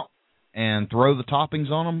them out and throw the toppings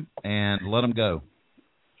on them and let them go.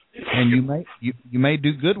 And you may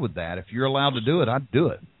do good with that. If you're allowed to do it, I'd do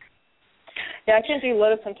it. Yeah, I can't do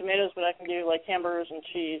lettuce and tomatoes, but I can do like hamburgers and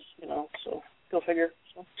cheese, you know, so go figure.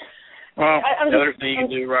 So. Well, the other thing you can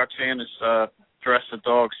do, Roxanne, is dress the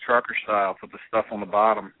dogs trucker style. Put the stuff on the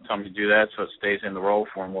bottom. Tell them to do that so it stays in the roll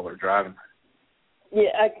for them while they're driving.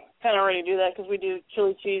 Yeah, I kind of already do that because we do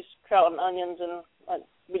chili cheese, trout, and onions, and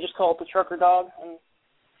we just call it the trucker dog. And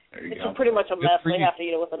it's pretty much a mess. They have to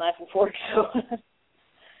eat it with a knife and fork. So.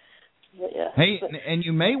 But yeah. Hey, and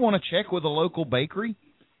you may want to check with a local bakery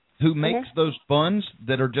who makes those buns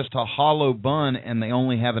that are just a hollow bun and they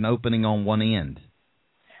only have an opening on one end.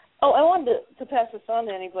 Oh, I wanted to pass this on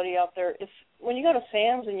to anybody out there. If when you go to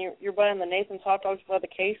Sam's and you're buying the Nathan's hot dogs by the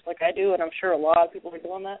case, like I do, and I'm sure a lot of people are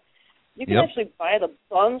doing that, you can actually buy the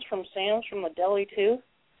buns from Sam's from the deli too,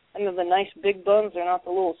 and they're the nice big buns. They're not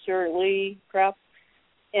the little Sara Lee crap,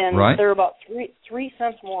 and they're about 3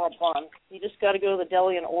 cents more a bun. You just got to go to the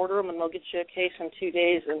deli and order them, and they'll get you a case in 2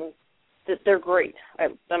 days, and they're great. I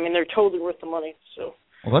mean, they're totally worth the money. So.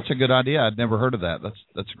 Well, that's a good idea. I'd never heard of that.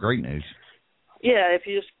 That's great news. Yeah, if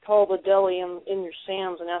you just call the deli in your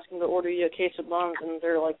Sam's and ask them to order you a case of buns, and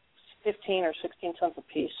they're like 15 or 16 cents a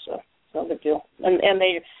piece, so it's no big deal. And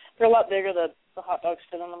they're a lot bigger. The hot dogs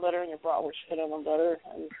fit on them better, and your bratwurst fit on them better,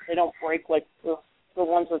 and they don't break like the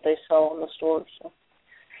ones that they sell in the store. So,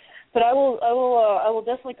 but I will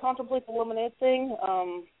definitely contemplate the lemonade thing.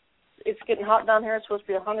 It's getting hot down here. It's supposed to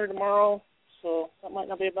be 100 tomorrow, so that might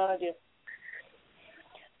not be a bad idea.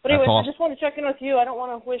 But anyway, awesome. I just want to check in with you. I don't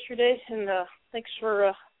want to waste your day, and thanks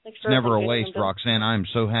for it's never a waste, Roxanne. I'm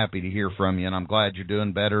so happy to hear from you, and I'm glad you're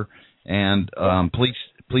doing better. And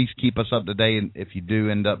please keep us up to date if you do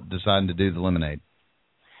end up deciding to do the lemonade.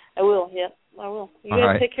 I will. Yeah, I will. You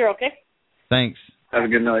guys take care, okay? Thanks. Have a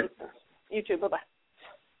good night. You too. Bye-bye.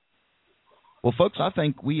 Well, folks, I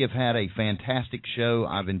think we have had a fantastic show.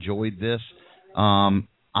 I've enjoyed this.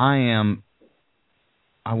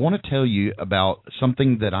 I want to tell you about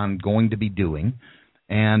something that I'm going to be doing,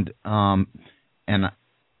 and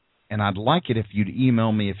I'd like it if you'd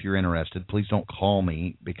email me if you're interested. Please don't call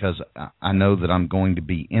me because I know that I'm going to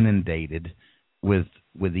be inundated with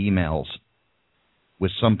emails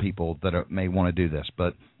with some people that may want to do this.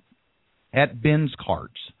 But at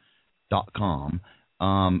benscarts.com,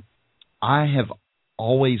 I have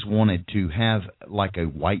always wanted to have like a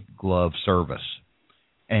white glove service.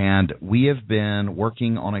 And we have been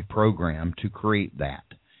working on a program to create that.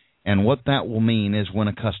 And what that will mean is when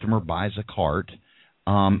a customer buys a cart,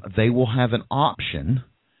 they will have an option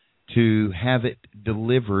to have it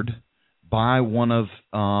delivered by one of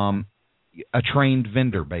a trained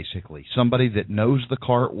vendor, basically. Somebody that knows the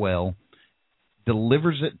cart well,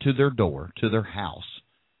 delivers it to their door, to their house,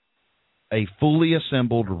 a fully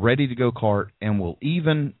assembled, ready-to-go cart, and will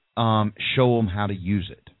even show them how to use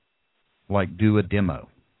it, like do a demo.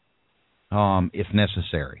 If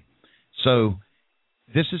necessary. So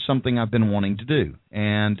this is something I've been wanting to do,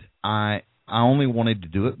 and I only wanted to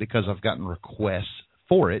do it because I've gotten requests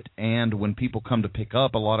for it, and when people come to pick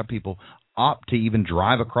up, a lot of people opt to even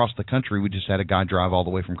drive across the country. We just had a guy drive all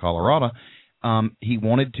the way from Colorado. He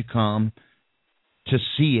wanted to come to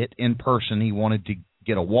see it in person. He wanted to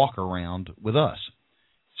get a walk around with us.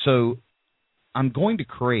 So I'm going to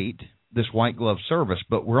create this white glove service,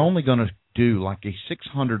 but we're only going to do like a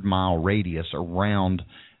 600-mile radius around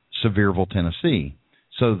Sevierville, Tennessee,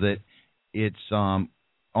 so that it's on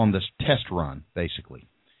this test run, basically.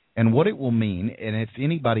 And what it will mean, and if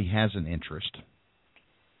anybody has an interest,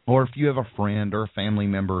 or if you have a friend or a family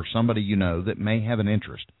member or somebody you know that may have an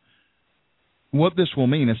interest, what this will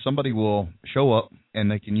mean is somebody will show up and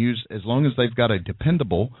they can use, as long as they've got a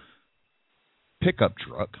dependable pickup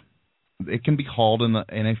truck, it can be hauled in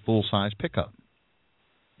a full-size pickup.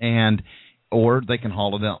 Or they can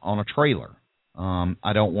haul it on a trailer.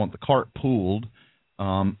 I don't want the cart pooled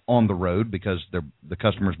on the road because the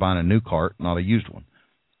customer's buying a new cart, not a used one.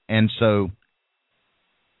 And so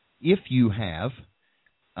if you have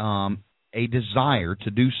a desire to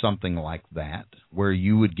do something like that, where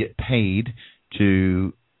you would get paid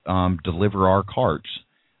to deliver our carts,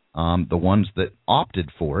 the ones that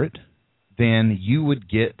opted for it, then you would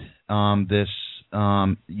get this,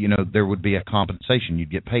 there would be a compensation.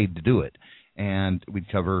 You'd get paid to do it. And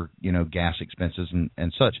we'd cover, gas expenses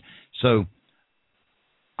and such. So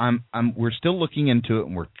we're still looking into it,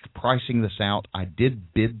 and we're pricing this out. I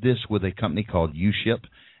did bid this with a company called UShip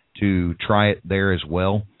to try it there as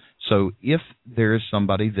well. So if there is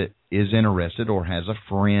somebody that is interested or has a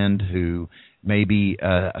friend who may be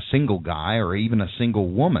a single guy or even a single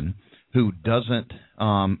woman who doesn't,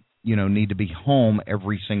 need to be home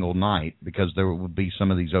every single night, because there would be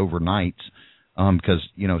some of these overnights, because,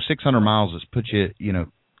 600 miles has put you,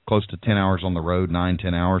 close to 10 hours on the road,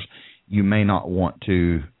 9-10 hours. You may not want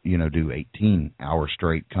to, do 18 hours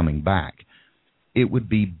straight coming back. It would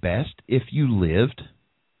be best if you lived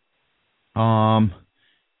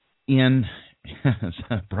in,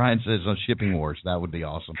 Brian says, on Shipping Wars. That would be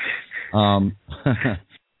awesome.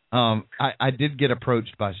 I did get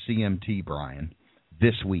approached by CMT, Brian,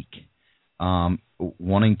 this week,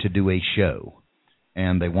 wanting to do a show.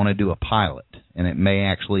 And they want to do a pilot, and it may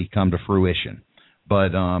actually come to fruition,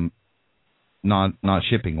 but not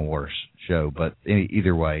Shipping Wars show. But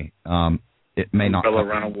either way, it may not.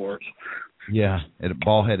 Colorado Wars. Yeah, at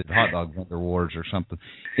Ball-Headed Hot Dog Vendor Wars or something.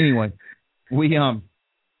 Anyway, we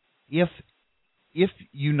if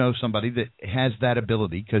you know somebody that has that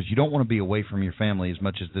ability, because you don't want to be away from your family as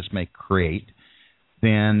much as this may create,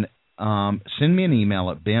 then send me an email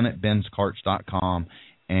at ben@benscarts.com,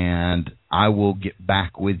 and I will get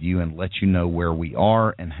back with you and let you know where we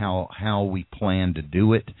are and how we plan to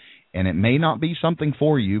do it. And it may not be something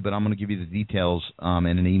for you, but I'm going to give you the details in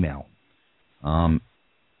an email.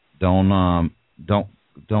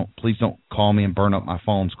 Please don't call me and burn up my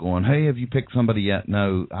phones going, hey, have you picked somebody yet?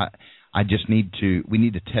 No, we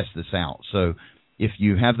need to test this out. So if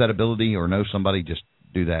you have that ability or know somebody, just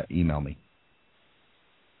do that. Email me.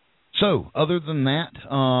 So other than that,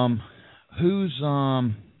 who's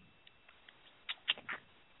the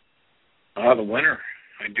winner?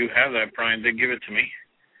 I do have that. Brian did give it to me.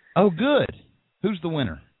 Oh, good. Who's the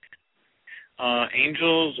winner?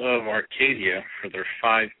 Angels of Arcadia for their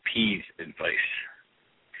 5 P's advice.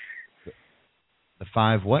 The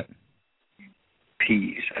 5 what?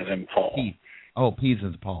 P's, as in Paul. P. Oh, P's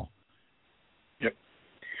as in Paul. Yep.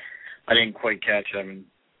 I didn't quite catch it. I've been,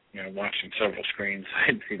 watching several screens. I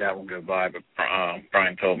didn't see that one go by, but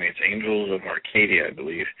Brian told me it's Angels of Arcadia, I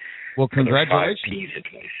believe. Well, congratulations. 5 P's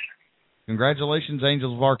advice. Congratulations,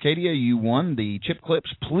 Angels of Arcadia. You won the chip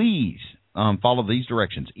clips. Please follow these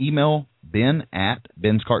directions. Email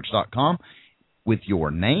ben@benscarts.com with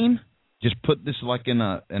your name. Just put this like in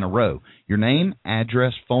a row. Your name,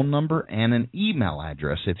 address, phone number, and an email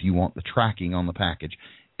address if you want the tracking on the package.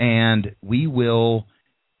 And we will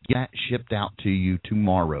get that shipped out to you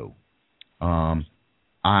tomorrow.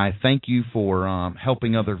 I thank you for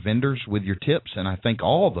helping other vendors with your tips, and I thank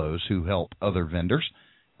all those who help other vendors.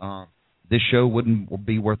 This show wouldn't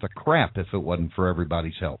be worth a crap if it wasn't for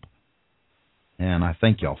everybody's help. And I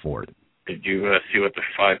thank y'all for it. Did you see what the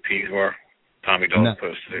 5 P's were? Tommy Dog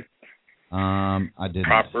posted it. I didn't.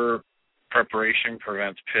 Proper preparation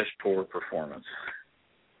prevents piss poor performance.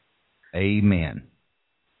 Amen.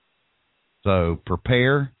 So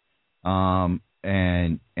prepare, and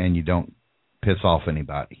you don't piss off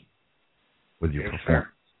anybody with your performance.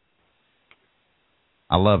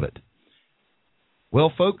 I love it. Well,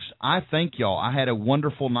 folks, I thank y'all. I had a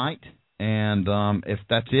wonderful night, and if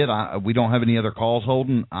that's it, we don't have any other calls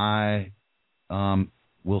holding. I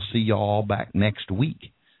will see y'all back next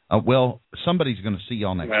week. Well, somebody's going to see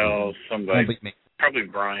y'all next week. Well, somebody, probably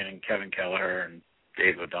Brian and Kevin Kelleher and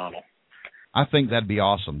Dave O'Donnell. I think that'd be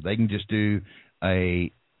awesome. They can just do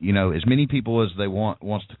as many people as they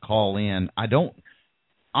wants to call in.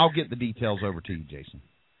 I'll get the details over to you, Jason.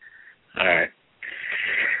 All right.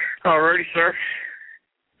 All righty, sir.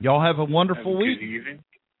 Y'all have a wonderful week. Good evening.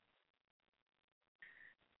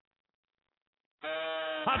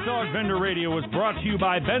 Hot Dog Vendor Radio was brought to you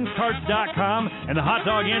by BensCarts.com and the hot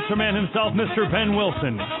dog answer man himself, Mr. Ben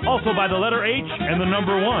Wilson. Also by the letter H and the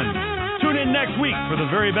number 1. Tune in next week for the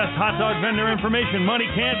very best hot dog vendor information money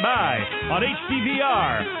can't buy on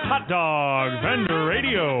HDVR, Hot Dog Vendor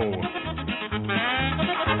Radio.